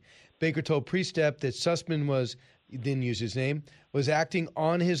cybersecurity. Baker told Priestep that Sussman didn't use his name, was acting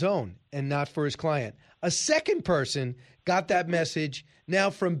on his own and not for his client. A second person got that message now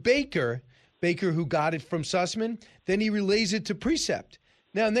from Baker who got it from Sussman, then he relays it to Priestep.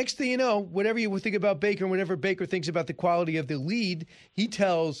 Now, next thing you know, whatever you think about Baker and whatever Baker thinks about the quality of the lead, he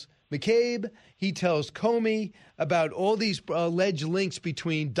tells McCabe, he tells Comey about all these alleged links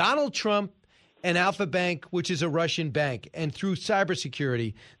between Donald Trump and Alpha Bank, which is a Russian bank. And through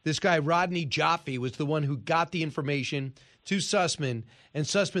cybersecurity, this guy, Rodney Jaffe, was the one who got the information to Sussman. And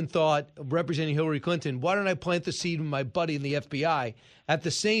Sussman thought, representing Hillary Clinton, why don't I plant the seed with my buddy in the FBI? At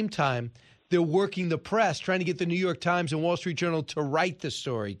the same time, they're working the press, trying to get the New York Times and Wall Street Journal to write the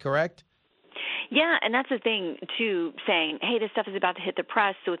story, correct? Yeah, and that's the thing, too, saying, hey, this stuff is about to hit the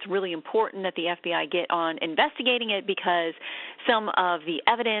press, so it's really important that the FBI get on investigating it, because some of the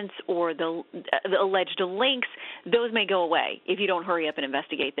evidence or the alleged links, those may go away if you don't hurry up and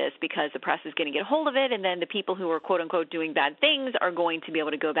investigate this, because the press is going to get a hold of it, and then the people who are, quote-unquote, doing bad things are going to be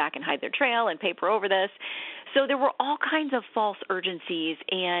able to go back and hide their trail and paper over this. So there were all kinds of false urgencies.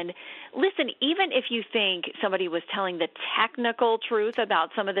 And listen, even if you think somebody was telling the technical truth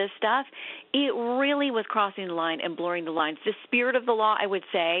about some of this stuff, it really was crossing the line and blurring the lines. The spirit of the law, I would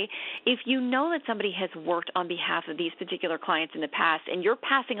say, if you know that somebody has worked on behalf of these particular clients in the past and you're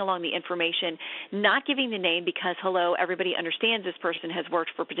passing along the information, not giving the name because, hello, everybody understands this person has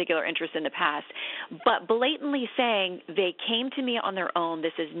worked for particular interests in the past, but blatantly saying they came to me on their own,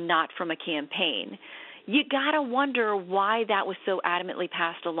 this is not from a campaign, you got to wonder why that was so adamantly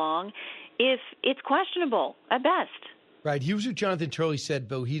passed along if it's questionable at best. Right. Here's what Jonathan Turley said,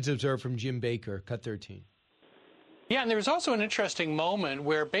 Bill, he's observed from Jim Baker, Cut 13. Yeah, and there was also an interesting moment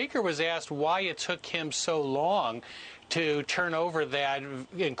where Baker was asked why it took him so long to turn over that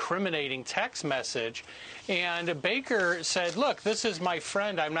incriminating text message. And Baker said, look, this is my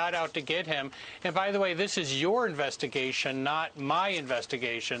friend. I'm not out to get him. And by the way, this is your investigation, not my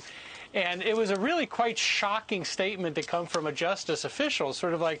investigation. And it was a really quite shocking statement to come from a justice official,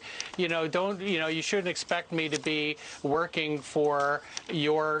 sort of like, you shouldn't expect me to be working for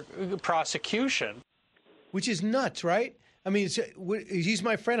your prosecution. Which is nuts, right? I mean, he's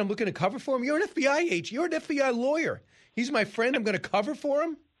my friend. I'm looking to cover for him. You're an FBI agent. You're an FBI lawyer. He's my friend. I'm going to cover for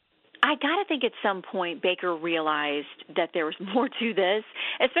him? I got to think at some point Baker realized that there was more to this,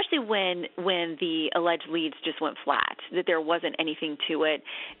 especially when the alleged leads just went flat, that there wasn't anything to it,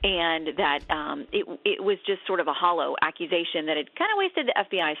 and that it was just sort of a hollow accusation that it kind of wasted the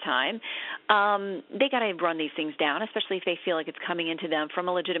FBI's time. They got to run these things down, especially if they feel like it's coming into them from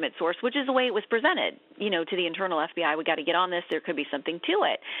a legitimate source, which is the way it was presented, to the internal FBI. We got to get on this. There could be something to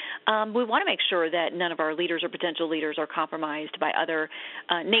it. We want to make sure that none of our leaders or potential leaders are compromised by other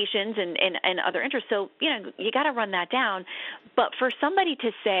nations and other interests. So, you got to run that down. But for somebody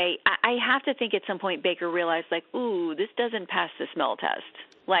to say, I have to think at some point Baker realized, ooh, this doesn't pass the smell test.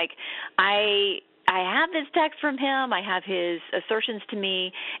 I have this text from him. I have his assertions to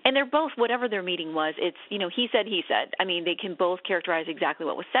me. And they're both, whatever their meeting was, it's, he said. I mean, they can both characterize exactly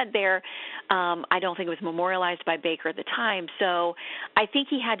what was said there. I don't think it was memorialized by Baker at the time. So I think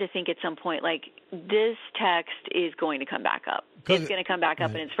he had to think at some point, this text is going to come back up. It's going to come back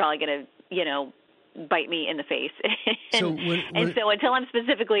up, and it's probably going to, bite me in the face. So until I'm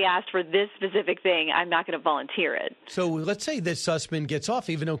specifically asked for this specific thing, I'm not going to volunteer it. So let's say that Sussman gets off,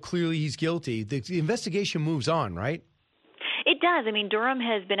 even though clearly he's guilty. The investigation moves on, right? It does. I mean, Durham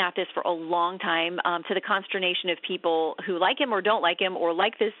has been at this for a long time, to the consternation of people who like him or don't like him, or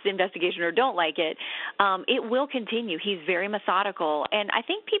like this investigation or don't like it. It will continue. He's very methodical. And I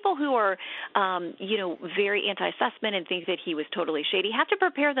think people who are, very anti-Sussman and think that he was totally shady have to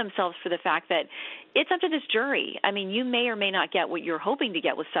prepare themselves for the fact that it's up to this jury. I mean, you may or may not get what you're hoping to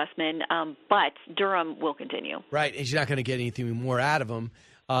get with Sussman, but Durham will continue. Right. And she's not going to get anything more out of him.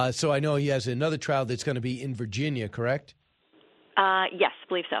 So I know he has another trial that's going to be in Virginia, correct? Yes,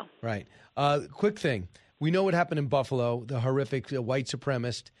 believe so. Right. Quick thing. We know what happened in Buffalo, the horrific white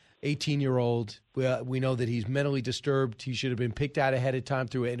supremacist, 18-year-old. We know that he's mentally disturbed. He should have been picked out ahead of time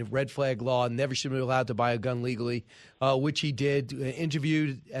through a red flag law, never should have been allowed to buy a gun legally, which he did.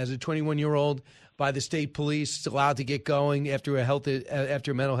 Interviewed as a 21-year-old by the state police, allowed to get going after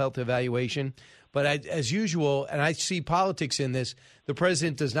a mental health evaluation. But as usual, and I see politics in this, the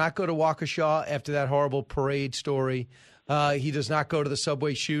president does not go to Waukesha after that horrible parade story. He does not go to the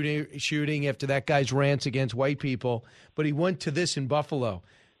subway shooting after that guy's rants against white people. But he went to this in Buffalo,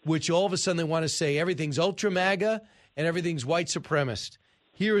 which all of a sudden they want to say everything's ultra MAGA and everything's white supremacist.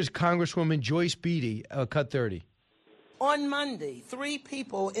 Here is Congresswoman Joyce Beatty, Cut 30. On Monday, 3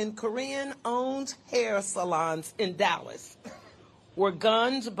 people in Korean-owned hair salons in Dallas were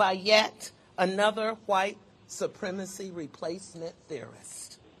gunned by yet another white supremacy replacement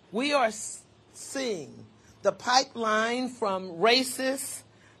theorist. We are seeing the pipeline from racist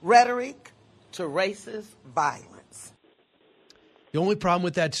rhetoric to racist violence. The only problem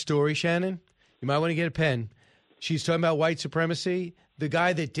with that story, Shannon, you might want to get a pen. She's talking about white supremacy. The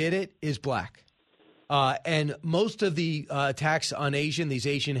guy that did it is black. And most of the attacks on these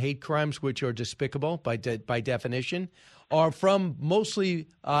Asian hate crimes, which are despicable by definition, are from mostly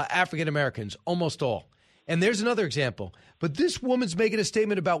African Americans, almost all. And there's another example. But this woman's making a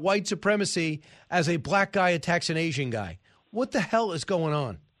statement about white supremacy as a black guy attacks an Asian guy. What the hell is going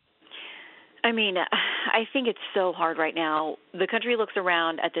on? I mean, I think it's so hard right now. The country looks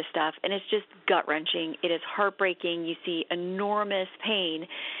around at this stuff, and it's just gut-wrenching. It is heartbreaking. You see enormous pain.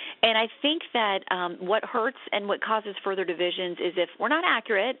 And I think that what hurts and what causes further divisions is if we're not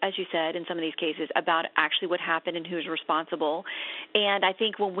accurate, as you said, in some of these cases, about actually what happened and who's responsible. And I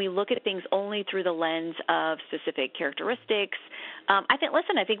think when we look at things only through the lens of specific characteristics,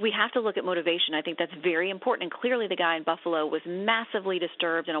 I think we have to look at motivation. I think that's very important. And clearly the guy in Buffalo was massively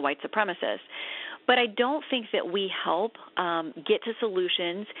disturbed and a white supremacist. But I don't think that we help get to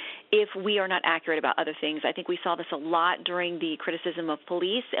solutions if we are not accurate about other things. I think we saw this a lot during the criticism of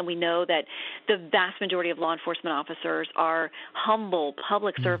police, and we know that the vast majority of law enforcement officers are humble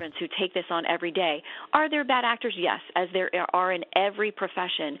public servants who take this on every day. Are there bad actors? Yes, as there are in every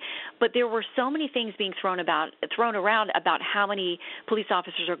profession. But there were so many things being thrown around about how many police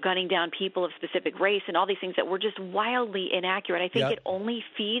officers are gunning down people of specific race and all these things that were just wildly inaccurate. I think it only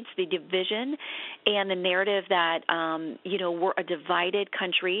feeds the division and the narrative that, we're a divided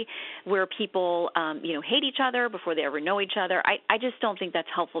country where people, hate each other before they ever know each other. I just don't think that's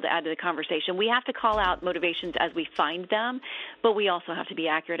helpful to add to the conversation. We have to call out motivations as we find them, but we also have to be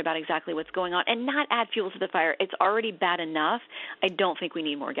accurate about exactly what's going on and not add fuel to the fire. It's already bad enough. I don't think we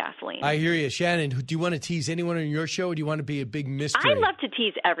need more gasoline. I hear you. Shannon, do you want to tease anyone on your show, or do you want to be a big mystery? I love to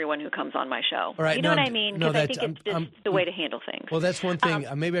tease everyone who comes on my show. All right, you know what I mean? Because I think it's just the way to handle things. Well, that's one thing.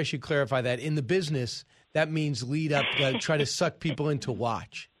 Maybe I should clarify that. In the business, that means lead up, try to suck people in to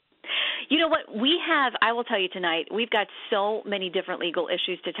watch. You know what? I will tell you tonight, we've got so many different legal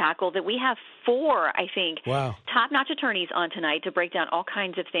issues to tackle that we have 4, I think, top-notch attorneys on tonight to break down all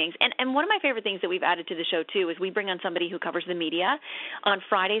kinds of things. And one of my favorite things that we've added to the show, too, is we bring on somebody who covers the media. On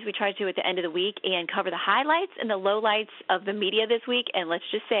Fridays, we try to, at the end of the week, and cover the highlights and the lowlights of the media this week. And let's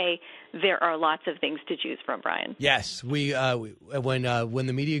just say there are lots of things to choose from, Brian. Yes. When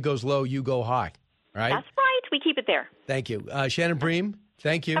the media goes low, you go high, right? That's right. We keep it there. Thank you. Shannon Bream,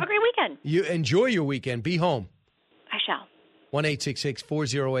 thank you. Have a great weekend. You enjoy your weekend. Be home. I shall.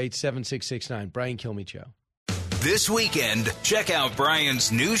 1-866-408-7669. Brian Kilmeade Show. This weekend, check out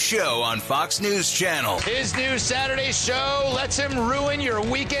Brian's new show on Fox News Channel. His new Saturday show lets him ruin your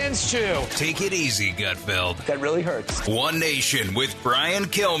weekends, too. Take it easy, Gutfeld. That really hurts. One Nation with Brian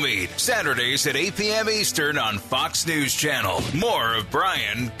Kilmeade. Saturdays at 8 p.m. Eastern on Fox News Channel. More of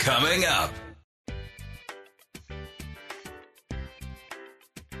Brian coming up.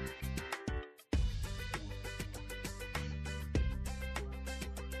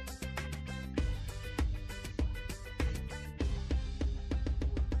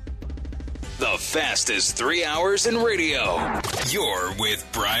 The fastest 3 hours in radio. You're with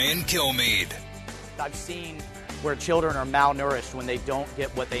Brian Kilmeade. I've seen where children are malnourished when they don't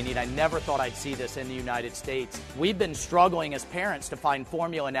get what they need. I never thought I'd see this in the United States. We've been struggling as parents to find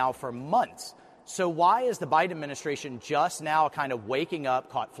formula now for months. So why is the Biden administration just now kind of waking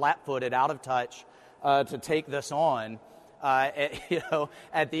up, caught flat-footed, out of touch, to take this on?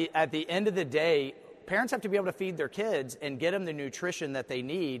 At the end of the day, parents have to be able to feed their kids and get them the nutrition that they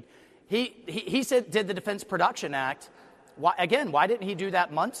need. He said, did the Defense Production Act. Why didn't he do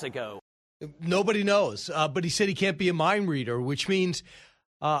that months ago? Nobody knows, but he said he can't be a mind reader, which means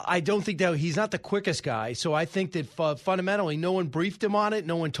I don't think that he's not the quickest guy. So I think that fundamentally no one briefed him on it.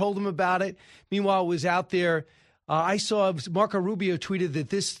 No one told him about it. Meanwhile, it was out there. I saw Marco Rubio tweeted that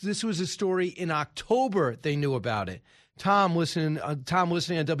this was a story in October they knew about it. Tom listening on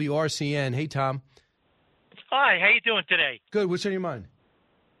WRCN. Hey, Tom. Hi, how you doing today? Good. What's on your mind?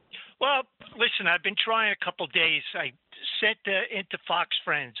 Well, listen, I've been trying a couple days. I sent into Fox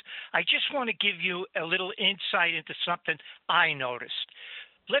Friends. I just want to give you a little insight into something I noticed.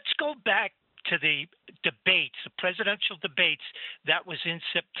 Let's go back to the debates, the presidential debates that was in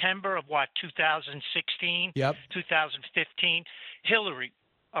September of 2016? Yep. 2015. Hillary,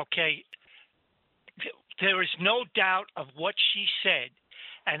 okay, there is no doubt of what she said.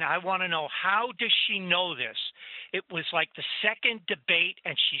 And I want to know, how does she know this? It was like the second debate,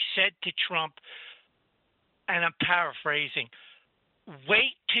 and she said to Trump, and I'm paraphrasing,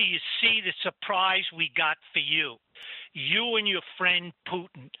 wait till you see the surprise we got for you and your friend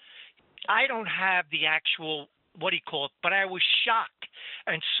Putin. I don't have the actual, what do you call it, but I was shocked.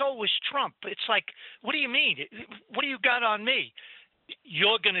 And so was Trump. It's like, what do you mean? What do you got on me?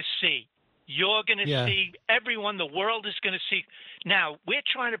 You're going to see. You're going to see. Everyone, the world is going to see. Now, we're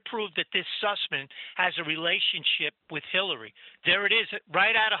trying to prove that this Sussman has a relationship with Hillary. There it is,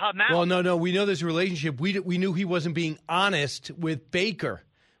 right out of her mouth. Well, no. We know there's a relationship. We knew he wasn't being honest with Baker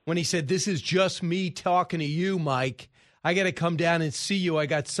when he said, this is just me talking to you, Mike. I got to come down and see you. I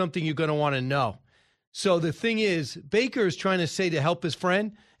got something you're going to want to know. So the thing is, Baker is trying to say to help his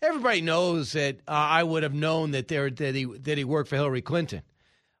friend. Everybody knows that I would have known that he worked for Hillary Clinton.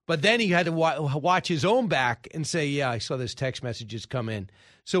 But then he had to watch his own back and say, yeah, I saw this text messages come in.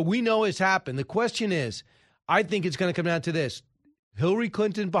 So we know it's happened. The question is, I think it's going to come down to this. Hillary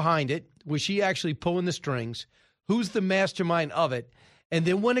Clinton behind it. Was she actually pulling the strings? Who's the mastermind of it? And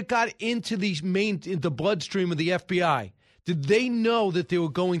then when it got into the bloodstream of the FBI, did they know that they were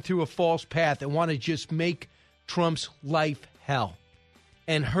going through a false path and want to just make Trump's life hell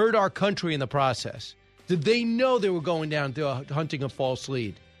and hurt our country in the process? Did they know they were going down to hunting a false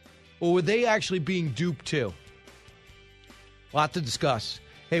lead? Or were they actually being duped too? A lot to discuss.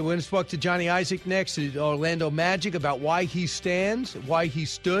 Hey, we're going to talk to Johnny Isaac next at Orlando Magic about why he stands, why he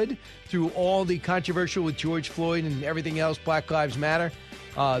stood through all the controversial with George Floyd and everything else, Black Lives Matter.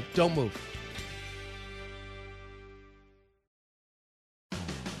 Don't move.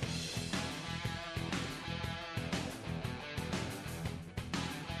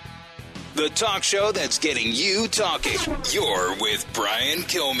 the talk show that's getting you talking. You're with Brian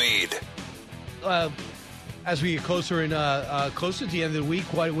Kilmeade. As we get closer closer to the end of the week,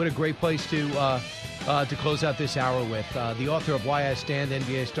 what a great place to close out this hour with. The author of Why I Stand,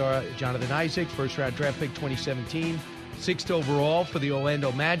 NBA star Jonathan Isaac, first-round draft pick 2017, 6th overall for the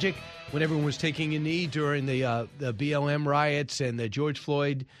Orlando Magic. When everyone was taking a knee during the BLM riots and the George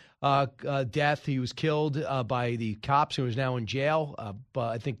Floyd death, he was killed by the cops who is now in jail. But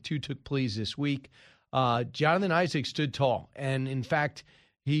I think 2 took pleas this week. Jonathan Isaac stood tall, and in fact,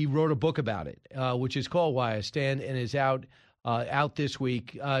 he wrote a book about it, which is called Why I Stand, and is out this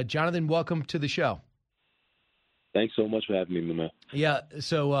week. Jonathan, welcome to the show. Thanks so much for having me, man. Yeah,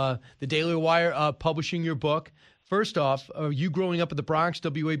 so the Daily Wire publishing your book. First off, you growing up in the Bronx,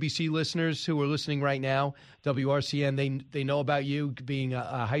 WABC listeners who are listening right now, WRCN, they know about you being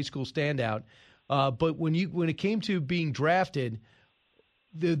a high school standout. But when it came to being drafted,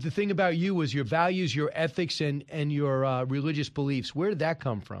 the thing about you was your values, your ethics, and your religious beliefs. Where did that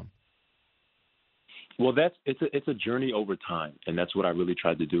come from? Well, it's a journey over time, and that's what I really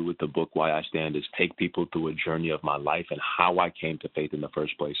tried to do with the book Why I Stand, is take people through a journey of my life and how I came to faith in the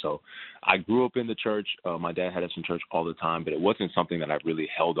first place. So I grew up in the church. My dad had us in church all the time, but it wasn't something that I really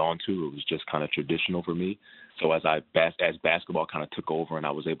held on to. It was just kind of traditional for me. So as basketball kind of took over and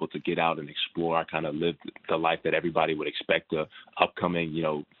I was able to get out and explore, I kind of lived the life that everybody would expect a upcoming,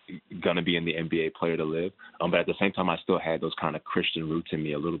 going to be in the NBA player to live. But at the same time, I still had those kind of Christian roots in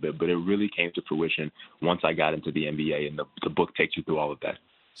me a little bit. But it really came to fruition once I got into the NBA, and the book takes you through all of that.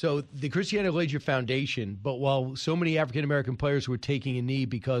 So the Christianity laid your foundation, but while so many African-American players were taking a knee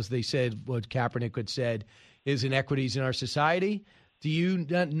because they said what Kaepernick had said is inequities in our society, do you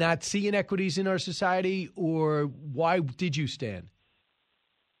not see inequities in our society, or why did you stand?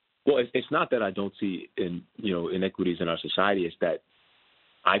 Well, it's not that I don't see inequities in our society. It's that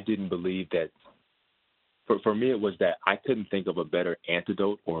I didn't believe that. For me, it was that I couldn't think of a better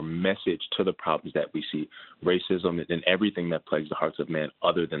antidote or message to the problems that we see, racism and everything that plagues the hearts of man,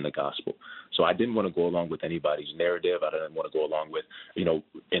 other than the gospel. So I didn't want to go along with anybody's narrative. I didn't want to go along with,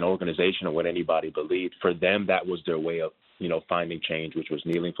 an organization or what anybody believed. For them, that was their way of, finding change, which was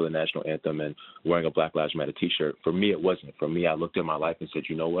kneeling for the national anthem and wearing a Black Lives Matter T-shirt. For me, it wasn't. For me, I looked at my life and said,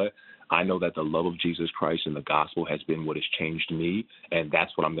 you know what? I know that the love of Jesus Christ and the gospel has been what has changed me, and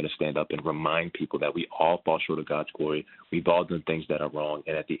that's what I'm going to stand up and remind people, that we all fall short of God's glory. We've all done things that are wrong,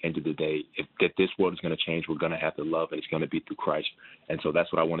 and at the end of the day, if this world is going to change, we're going to have to love, and it's going to be through Christ. And so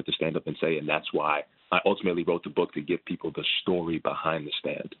that's what I wanted to stand up and say, and that's why I ultimately wrote the book, to give people the story behind the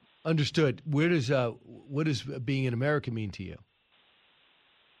stand. Understood. What does being an American mean to you?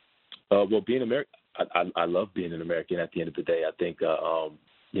 Well, being American, I love being an American. At the end of the day, I think,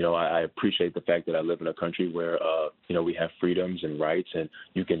 I appreciate the fact that I live in a country where, we have freedoms and rights, and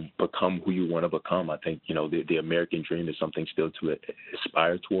you can become who you want to become. I think, the American dream is something still to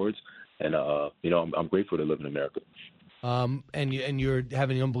aspire towards, and I'm grateful to live in America. And you're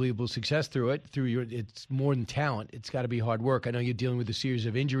having unbelievable success through it. It's more than talent. It's got to be hard work. I know you're dealing with a series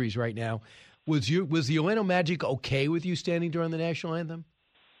of injuries right now. Was the Orlando Magic okay with you standing during the national anthem?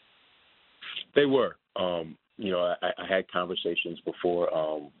 They were. I had conversations before,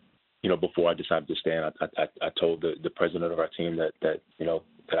 before I decided to stand. I told the president of our team that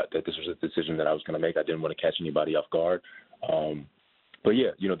this was a decision that I was going to make. I didn't want to catch anybody off guard. But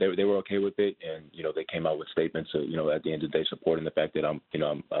yeah, they were okay with it, and they came out with statements, at the end of the day, supporting the fact that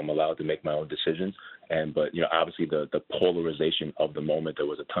I'm allowed to make my own decisions. But obviously the polarization of the moment, there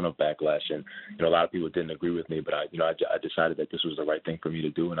was a ton of backlash, and a lot of people didn't agree with me. But I decided that this was the right thing for me to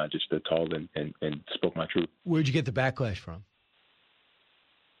do, and I just stood tall and spoke my truth. Where'd you get the backlash from?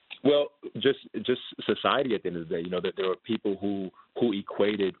 Well, just society at the end of the day. That there were people who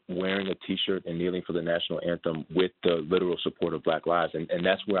equated wearing a T-shirt and kneeling for the national anthem with the literal support of Black lives, and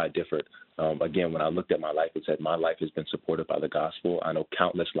that's where I differed. Again, when I looked at my life, it said my life has been supported by the gospel. I know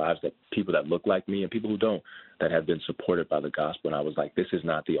countless lives, that people that look like me and people who don't, that have been supported by the gospel. And I was like, this is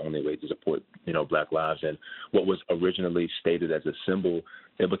not the only way to support, Black lives. And what was originally stated as a symbol,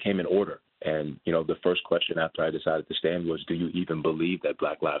 it became an order. And, the first question after I decided to stand was, do you even believe that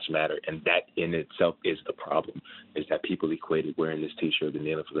Black lives matter? And that in itself is the problem, is that people equated wearing this T-shirt and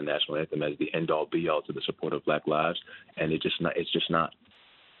kneeling for the national anthem as the end-all, be-all to the support of Black lives. And it's just not.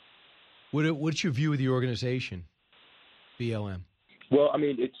 What's your view of the organization, BLM? Well, I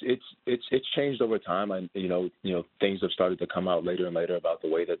mean, it's changed over time, and things have started to come out later and later about the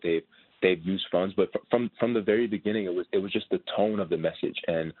way that they've used funds. But from the very beginning, it was just the tone of the message,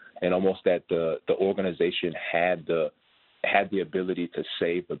 and almost that the organization had the ability to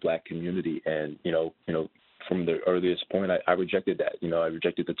save the Black community, and from the earliest point, I rejected that. I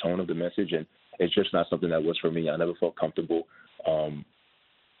rejected the tone of the message, and it's just not something that was for me. I never felt comfortable,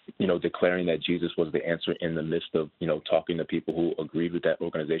 declaring that Jesus was the answer in the midst of, talking to people who agreed with that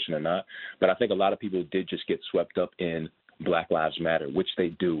organization or not. But I think a lot of people did just get swept up in Black Lives Matter, which they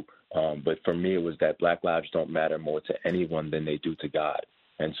do. But for me, it was that Black lives don't matter more to anyone than they do to God.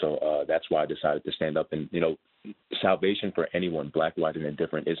 And so that's why I decided to stand up. And, salvation for anyone, black, white, and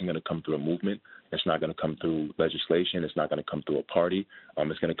indifferent, isn't going to come through a movement. It's not going to come through legislation. It's not going to come through a party.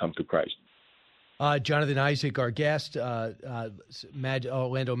 It's going to come through Christ. Jonathan Isaac, our guest,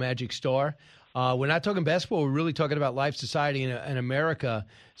 Orlando Magic star. We're not talking basketball. We're really talking about life, society, and America.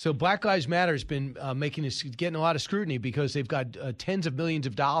 So Black Lives Matter has been getting a lot of scrutiny because they've got tens of millions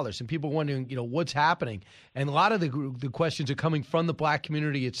of dollars, and people are wondering, what's happening. And a lot of the questions are coming from the black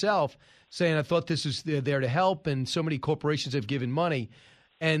community itself, saying, I thought this was there to help, and so many corporations have given money.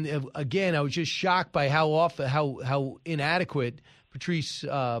 And again, I was just shocked by how inadequate Patrisse,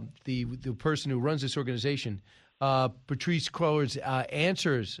 the person who runs this organization, Patrisse Cullors'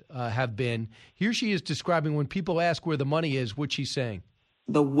 answers have been. Here she is describing when people ask where the money is, what she's saying.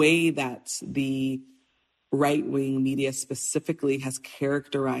 The way that the right-wing media specifically has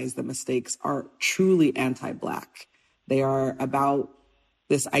characterized the mistakes are truly anti-Black. They are about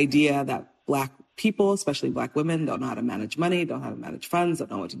this idea that Black people, especially Black women, don't know how to manage money, don't know how to manage funds, don't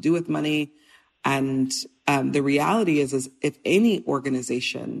know what to do with money. And the reality is if any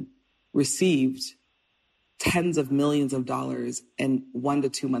organization received tens of millions of dollars in 1 to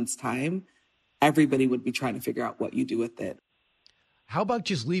 2 months' time, everybody would be trying to figure out what you do with it. How about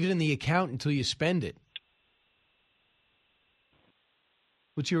just leave it in the account until you spend it?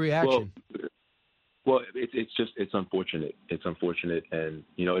 What's your reaction? Well, it's unfortunate. It's unfortunate, and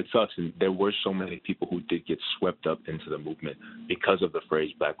it sucks. And there were so many people who did get swept up into the movement because of the phrase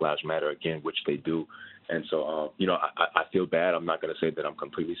Black Lives Matter, again, which they do. And so, I feel bad. I'm not going to say that I'm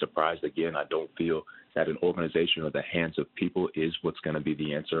completely surprised. Again, I don't feel that an organization or the hands of people is what's going to be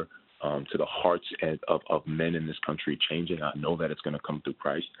the answer to the hearts of men in this country changing. I know that it's going to come through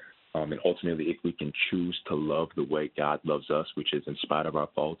Christ. And ultimately, if we can choose to love the way God loves us, which is in spite of our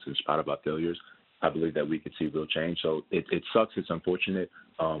faults, in spite of our failures, I believe that we could see real change. So it sucks. It's unfortunate.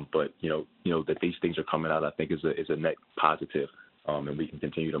 But, that these things are coming out, I think is a net positive. And we can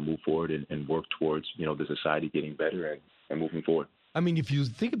continue to move forward and work towards, the society getting better and moving forward. I mean, if you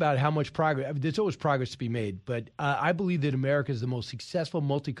think about how much progress, there's always progress to be made. But I believe that America is the most successful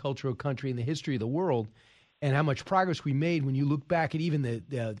multicultural country in the history of the world. And how much progress we made when you look back at even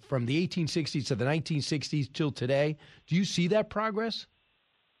from the 1860s to the 1960s till today. Do you see that progress?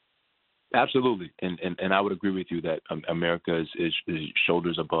 Absolutely, and I would agree with you that America is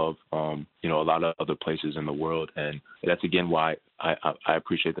shoulders above, a lot of other places in the world, and that's again why I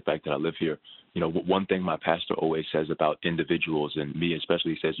appreciate the fact that I live here. One thing my pastor always says about individuals, and me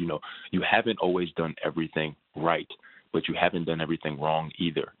especially, says, you haven't always done everything right, but you haven't done everything wrong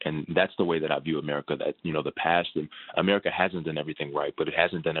either. And that's the way that I view America, that, the past, and America hasn't done everything right, but it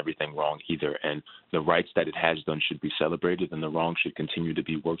hasn't done everything wrong either. And the rights that it has done should be celebrated, and the wrongs should continue to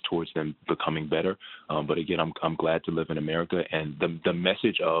be worked towards them becoming better. But again, I'm glad to live in America. And the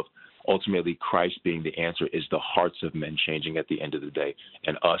message of ultimately Christ being the answer is the hearts of men changing at the end of the day.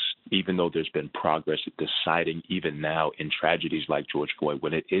 And us, even though there's been progress, deciding even now in tragedies like George Floyd,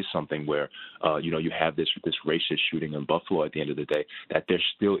 when it is something where, you have this racist shooting in Buffalo at the end of the day, that there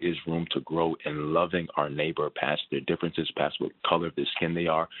still is room to grow in loving our neighbor past their differences, past what color of their skin they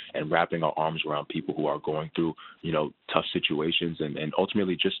are, and wrapping our arms around people who are going through, tough situations, and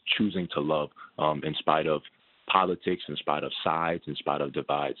ultimately just choosing to love in spite of politics, in spite of sides, in spite of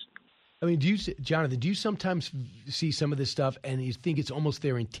divides. I mean, Jonathan, do you sometimes see some of this stuff and you think it's almost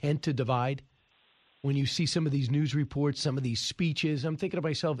their intent to divide? When you see some of these news reports, some of these speeches, I'm thinking to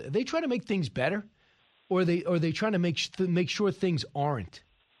myself, are they trying to make things better? Or are they trying to make sure things aren't?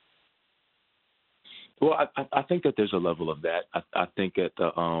 Well, I think that there's a level of that. I think that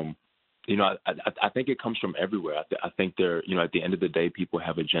I think it comes from everywhere. I think there, at the end of the day, people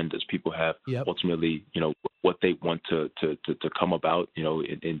have agendas. People have ultimately, what they want to come about,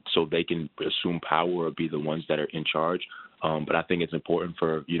 and so they can assume power or be the ones that are in charge. But I think it's important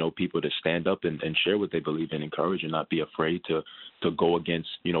for, people to stand up and share what they believe in, encourage, and not be afraid to go against,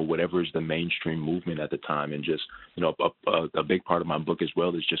 whatever is the mainstream movement at the time. And just, a big part of my book as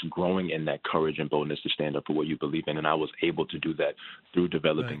well is just growing in that courage and boldness to stand up for what you believe in. And I was able to do that through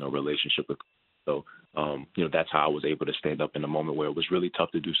developing a relationship with. So, that's how I was able to stand up in a moment where it was really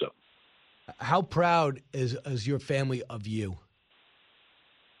tough to do so. How proud is your family of you?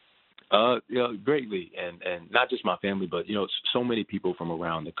 Greatly, and not just my family, but so many people from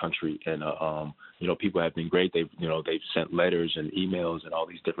around the country, and people have been great. They've sent letters and emails and all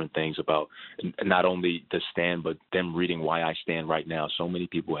these different things about not only the stand, but them reading why I stand right now. So many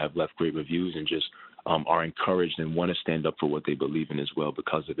people have left great reviews and just are encouraged and want to stand up for what they believe in as well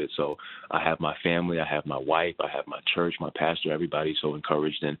because of it. So I have my family, I have my wife, I have my church, my pastor, everybody so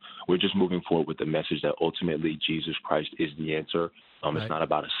encouraged, and we're just moving forward with the message that ultimately Jesus Christ is the answer. Right. It's not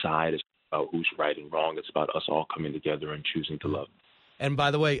about a side. It's about who's right and wrong. It's about us all coming together and choosing to love. And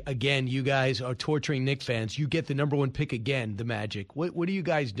by the way, again, you guys are torturing Knicks fans. You get the number one pick again, the Magic. What are you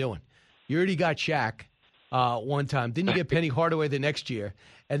guys doing? You already got Shaq one time. Didn't you get Penny Hardaway the next year?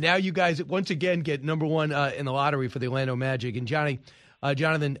 And now you guys once again get number one in the lottery for the Orlando Magic. And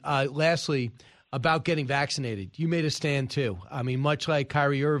Jonathan, lastly, about getting vaccinated. You made a stand too. I mean, much like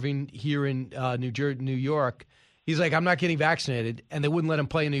Kyrie Irving here in New York. He's like, I'm not getting vaccinated, and they wouldn't let him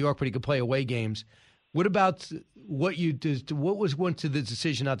play in New York, but he could play away games. What about what you did? What went to the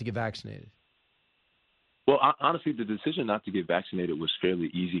decision not to get vaccinated? Well, honestly, the decision not to get vaccinated was fairly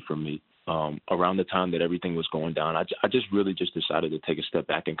easy for me. Around the time that everything was going down, I just really decided to take a step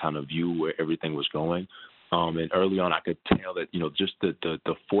back and kind of view where everything was going. And early on, I could tell that, just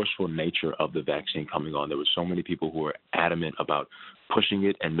the forceful nature of the vaccine coming on. There were so many people who were adamant about pushing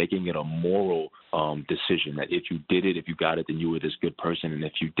it and making it a moral decision that if you did it, if you got it, then you were this good person. And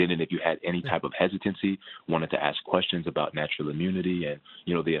if you didn't, if you had any type of hesitancy, wanted to ask questions about natural immunity and,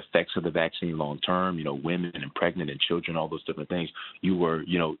 the effects of the vaccine long term, women and pregnant and children, all those different things, you were,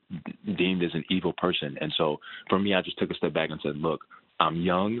 deemed as an evil person. And so for me, I just took a step back and said, look, I'm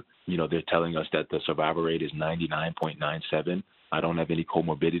young. They're telling us that the survival rate is 99.97. I don't have any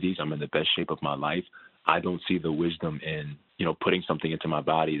comorbidities. I'm in the best shape of my life. I don't see the wisdom in, putting something into my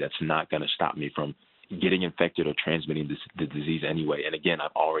body that's not going to stop me from getting infected or transmitting the disease anyway. And again,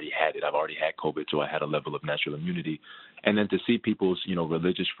 I've already had it. I've already had COVID, so I had a level of natural immunity. And then to see people's,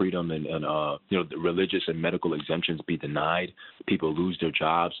 religious freedom and the religious and medical exemptions be denied, people lose their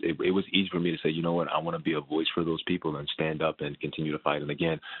jobs, it was easy for me to say, you know what, I want to be a voice for those people and stand up and continue to fight. And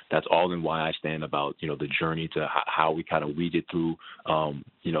again, that's all in why I stand about, the journey to how we kind of weeded through,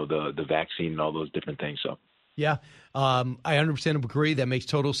 the vaccine and all those different things. So. Yeah, I 100% agree. That makes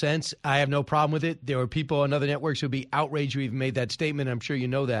total sense. I have no problem with it. There are people on other networks who would be outraged you even made that statement. I'm sure you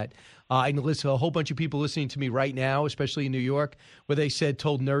know that. I can listen to a whole bunch of people listening to me right now, especially in New York, where they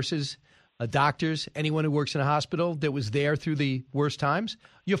told nurses, doctors, anyone who works in a hospital that was there through the worst times,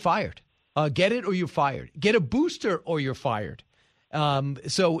 you're fired. Get it or you're fired. Get a booster or you're fired.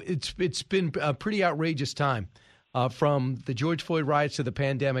 So it's been a pretty outrageous time. From the George Floyd riots to the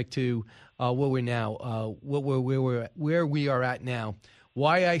pandemic to where we're now, where we are at now.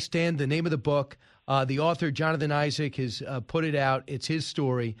 Why I Stand, the name of the book. The author, Jonathan Isaac, has put it out. It's his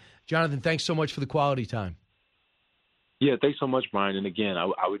story. Jonathan, thanks so much for the quality time. Yeah, thanks so much, Brian. And again,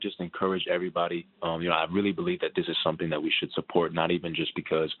 I would just encourage everybody. I really believe that this is something that we should support, not even just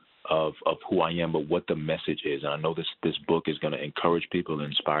because of who I am, but what the message is. And I know this book is going to encourage people and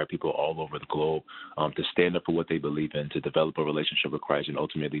inspire people all over the globe to stand up for what they believe in, to develop a relationship with Christ, and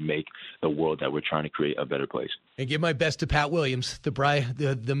ultimately make the world that we're trying to create a better place. And give my best to Pat Williams,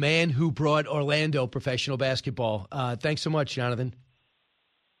 the man who brought Orlando professional basketball. Thanks so much, Jonathan.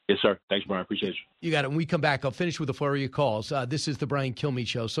 Yes, sir. Thanks, Brian. Appreciate you. You got it. When we come back, I'll finish with a flurry of calls. This is the Brian Kilmeade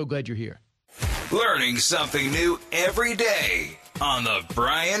Show. So glad you're here. Learning something new every day on the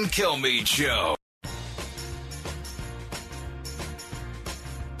Brian Kilmeade Show.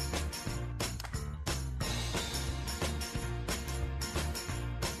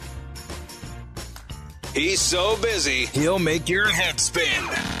 He's so busy, he'll make your head spin.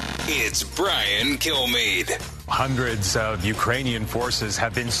 It's Brian Kilmeade. Hundreds of Ukrainian forces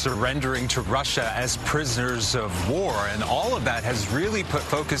have been surrendering to Russia as prisoners of war, and all of that has really put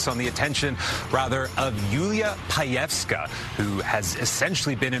focus on the attention, of Yulia Payevska, who has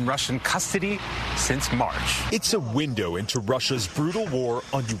essentially been in Russian custody since March. It's a window into Russia's brutal war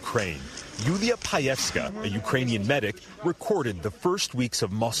on Ukraine. Yulia Payevska, a Ukrainian medic, recorded the first weeks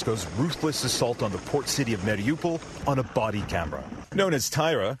of Moscow's ruthless assault on the port city of Mariupol on a body camera. Known as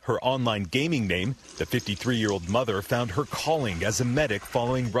Tyra, her online gaming name, the 53-year-old mother found her calling as a medic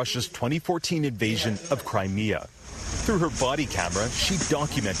following Russia's 2014 invasion of Crimea. Through her body camera, she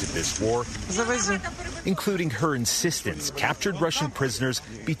documented this war, including her insistence captured Russian prisoners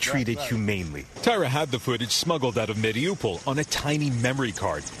be treated humanely. Tyra had the footage smuggled out of Mariupol on a tiny memory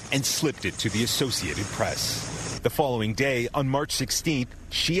card and slipped it to the Associated Press. The following day, on March 16th,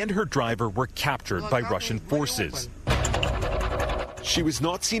 she and her driver were captured by Russian forces. She was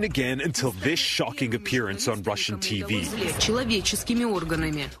not seen again until this shocking appearance on Russian TV,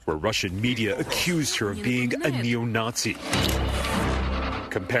 where Russian media accused her of being a neo-Nazi,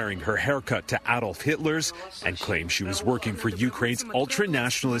 comparing her haircut to Adolf Hitler's, and claimed she was working for Ukraine's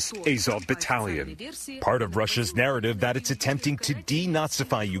ultra-nationalist Azov battalion. Part of Russia's narrative that it's attempting to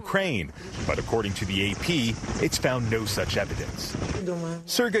denazify Ukraine, but according to the AP, it's found no such evidence.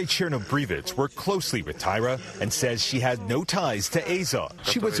 Sergei Chernobrivets worked closely with Tyra and says she had no ties to Azov.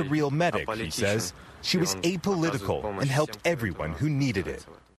 She was a real medic, he says. She was apolitical and helped everyone who needed it.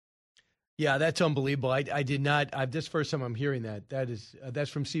 Yeah, that's unbelievable. I did not. This first time I'm hearing that.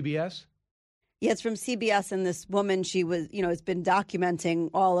 That's from CBS? Yeah, it's from CBS, and this woman, she was, has been documenting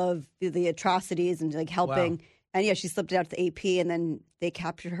all of the atrocities and helping. Wow. And yeah, she slipped it out to the AP, and then they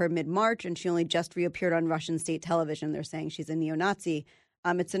captured her mid-March, and she only just reappeared on Russian state television. They're saying she's a neo-Nazi.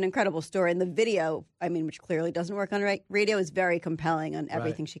 It's an incredible story, and the video, which clearly doesn't work on radio, is very compelling on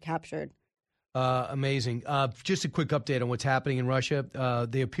everything she captured. Amazing. Just a quick update on what's happening in Russia.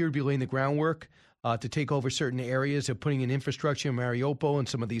 They appear to be laying the groundwork to take over certain areas. They're putting in infrastructure in Mariupol and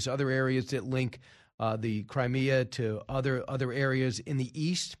some of these other areas that link the Crimea to other areas in the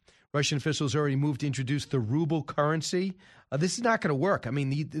east. Russian officials already moved to introduce the ruble currency. This is not going to work.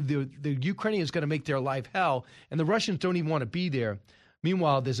 The Ukrainians are going to make their life hell, and the Russians don't even want to be there.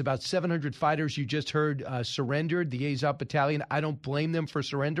 Meanwhile, there's about 700 fighters you just heard surrendered, the Azov battalion. I don't blame them for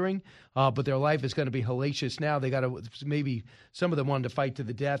surrendering, but their life is going to be hellacious now. They got to, maybe some of them wanted to fight to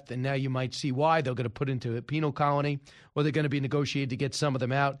the death, and now you might see why. They're going to put into a penal colony, or they're going to be negotiated to get some of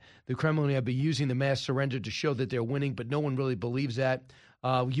them out. The Kremlin have been using the mass surrender to show that they're winning, but no one really believes that.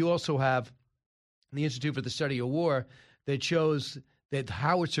 You also have the Institute for the Study of War that shows that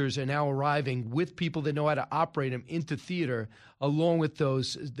howitzers are now arriving with people that know how to operate them into theater, along with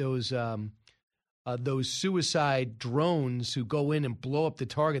those suicide drones who go in and blow up the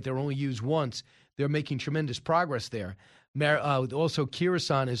target. They're only used once. They're making tremendous progress there. Also,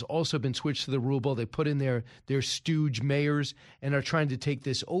 Kyrgyzstan has also been switched to the ruble. They put in their stooge mayors and are trying to take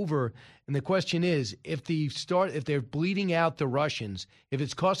this over. And the question is, if they're bleeding out the Russians, if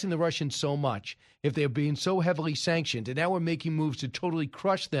it's costing the Russians so much, if they're being so heavily sanctioned, and now we're making moves to totally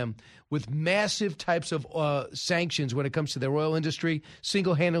crush them with massive types of sanctions when it comes to their oil industry,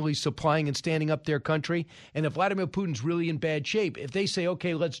 single-handedly supplying and standing up their country. And if Vladimir Putin's really in bad shape, if they say,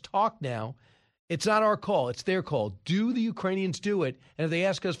 okay, let's talk now, it's not our call. It's their call. Do the Ukrainians do it? And if they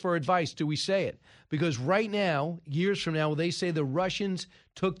ask us for advice, do we say it? Because right now, years from now, they say the Russians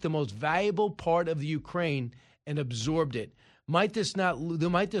took the most valuable part of the Ukraine and absorbed it. Might this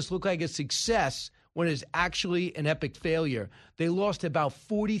look like a success when it's actually an epic failure? They lost about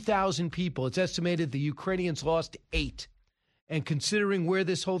 40,000 people. It's estimated the Ukrainians lost 8. And considering where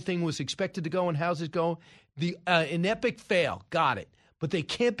this whole thing was expected to go and how's it go, an epic fail. Got it. But they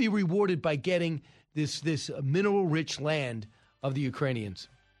can't be rewarded by getting this mineral-rich land of the Ukrainians.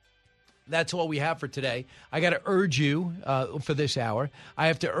 That's all we have for today. I got to urge you for this hour. I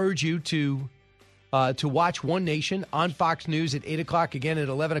have to urge you to watch One Nation on Fox News at 8 o'clock, again at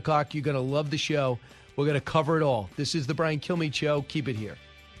 11 o'clock. You're going to love the show. We're going to cover it all. This is the Brian Kilmeade Show. Keep it here.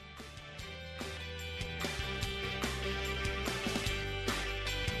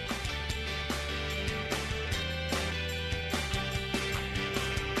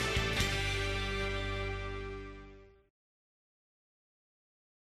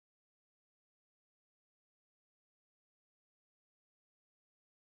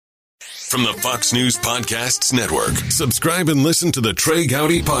 From the Fox News Podcasts Network. Subscribe and listen to the Trey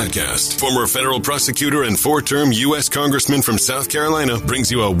Gowdy Podcast. Former federal prosecutor and 4-term U.S. Congressman from South Carolina brings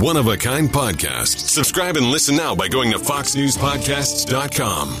you a one-of-a-kind podcast. Subscribe and listen now by going to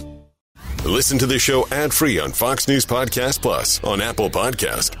foxnewspodcasts.com. Listen to the show ad-free on Fox News Podcast Plus, on Apple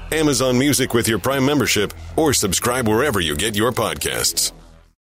Podcast, Amazon Music with your Prime membership, or subscribe wherever you get your podcasts.